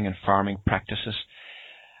farming and farming practices.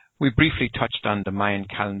 We briefly touched on the Mayan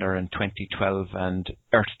calendar in 2012 and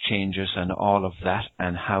earth changes and all of that,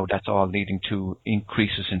 and how that's all leading to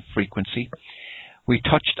increases in frequency. We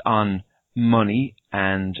touched on money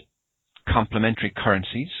and complementary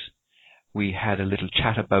currencies. We had a little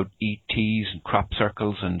chat about ETs and crop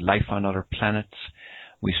circles and life on other planets.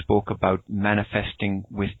 We spoke about manifesting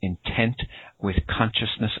with intent, with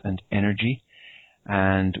consciousness and energy.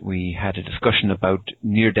 And we had a discussion about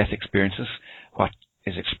near-death experiences, what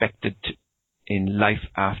is expected in life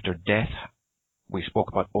after death. We spoke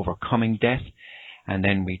about overcoming death. And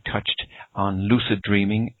then we touched on lucid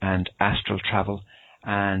dreaming and astral travel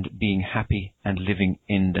and being happy and living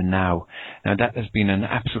in the now. Now, that has been an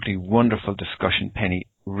absolutely wonderful discussion, Penny.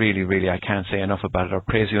 Really, really, I can't say enough about it or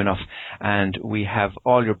praise you enough. And we have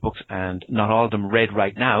all your books, and not all of them read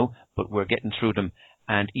right now, but we're getting through them,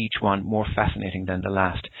 and each one more fascinating than the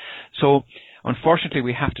last. So, unfortunately,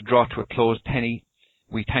 we have to draw to a close. Penny,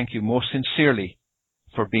 we thank you most sincerely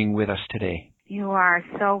for being with us today. You are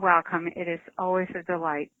so welcome. It is always a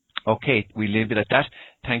delight. Okay, we leave it at that.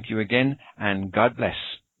 Thank you again, and God bless.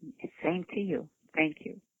 Same to you. Thank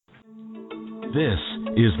you. This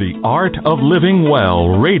is the Art of Living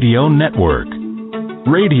Well Radio Network.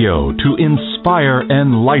 Radio to inspire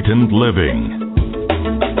enlightened living.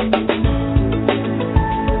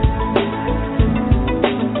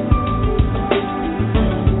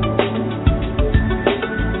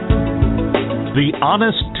 The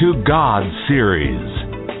Honest to God series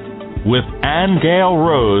with Anne Gail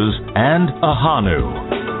Rose and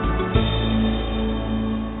Ahanu.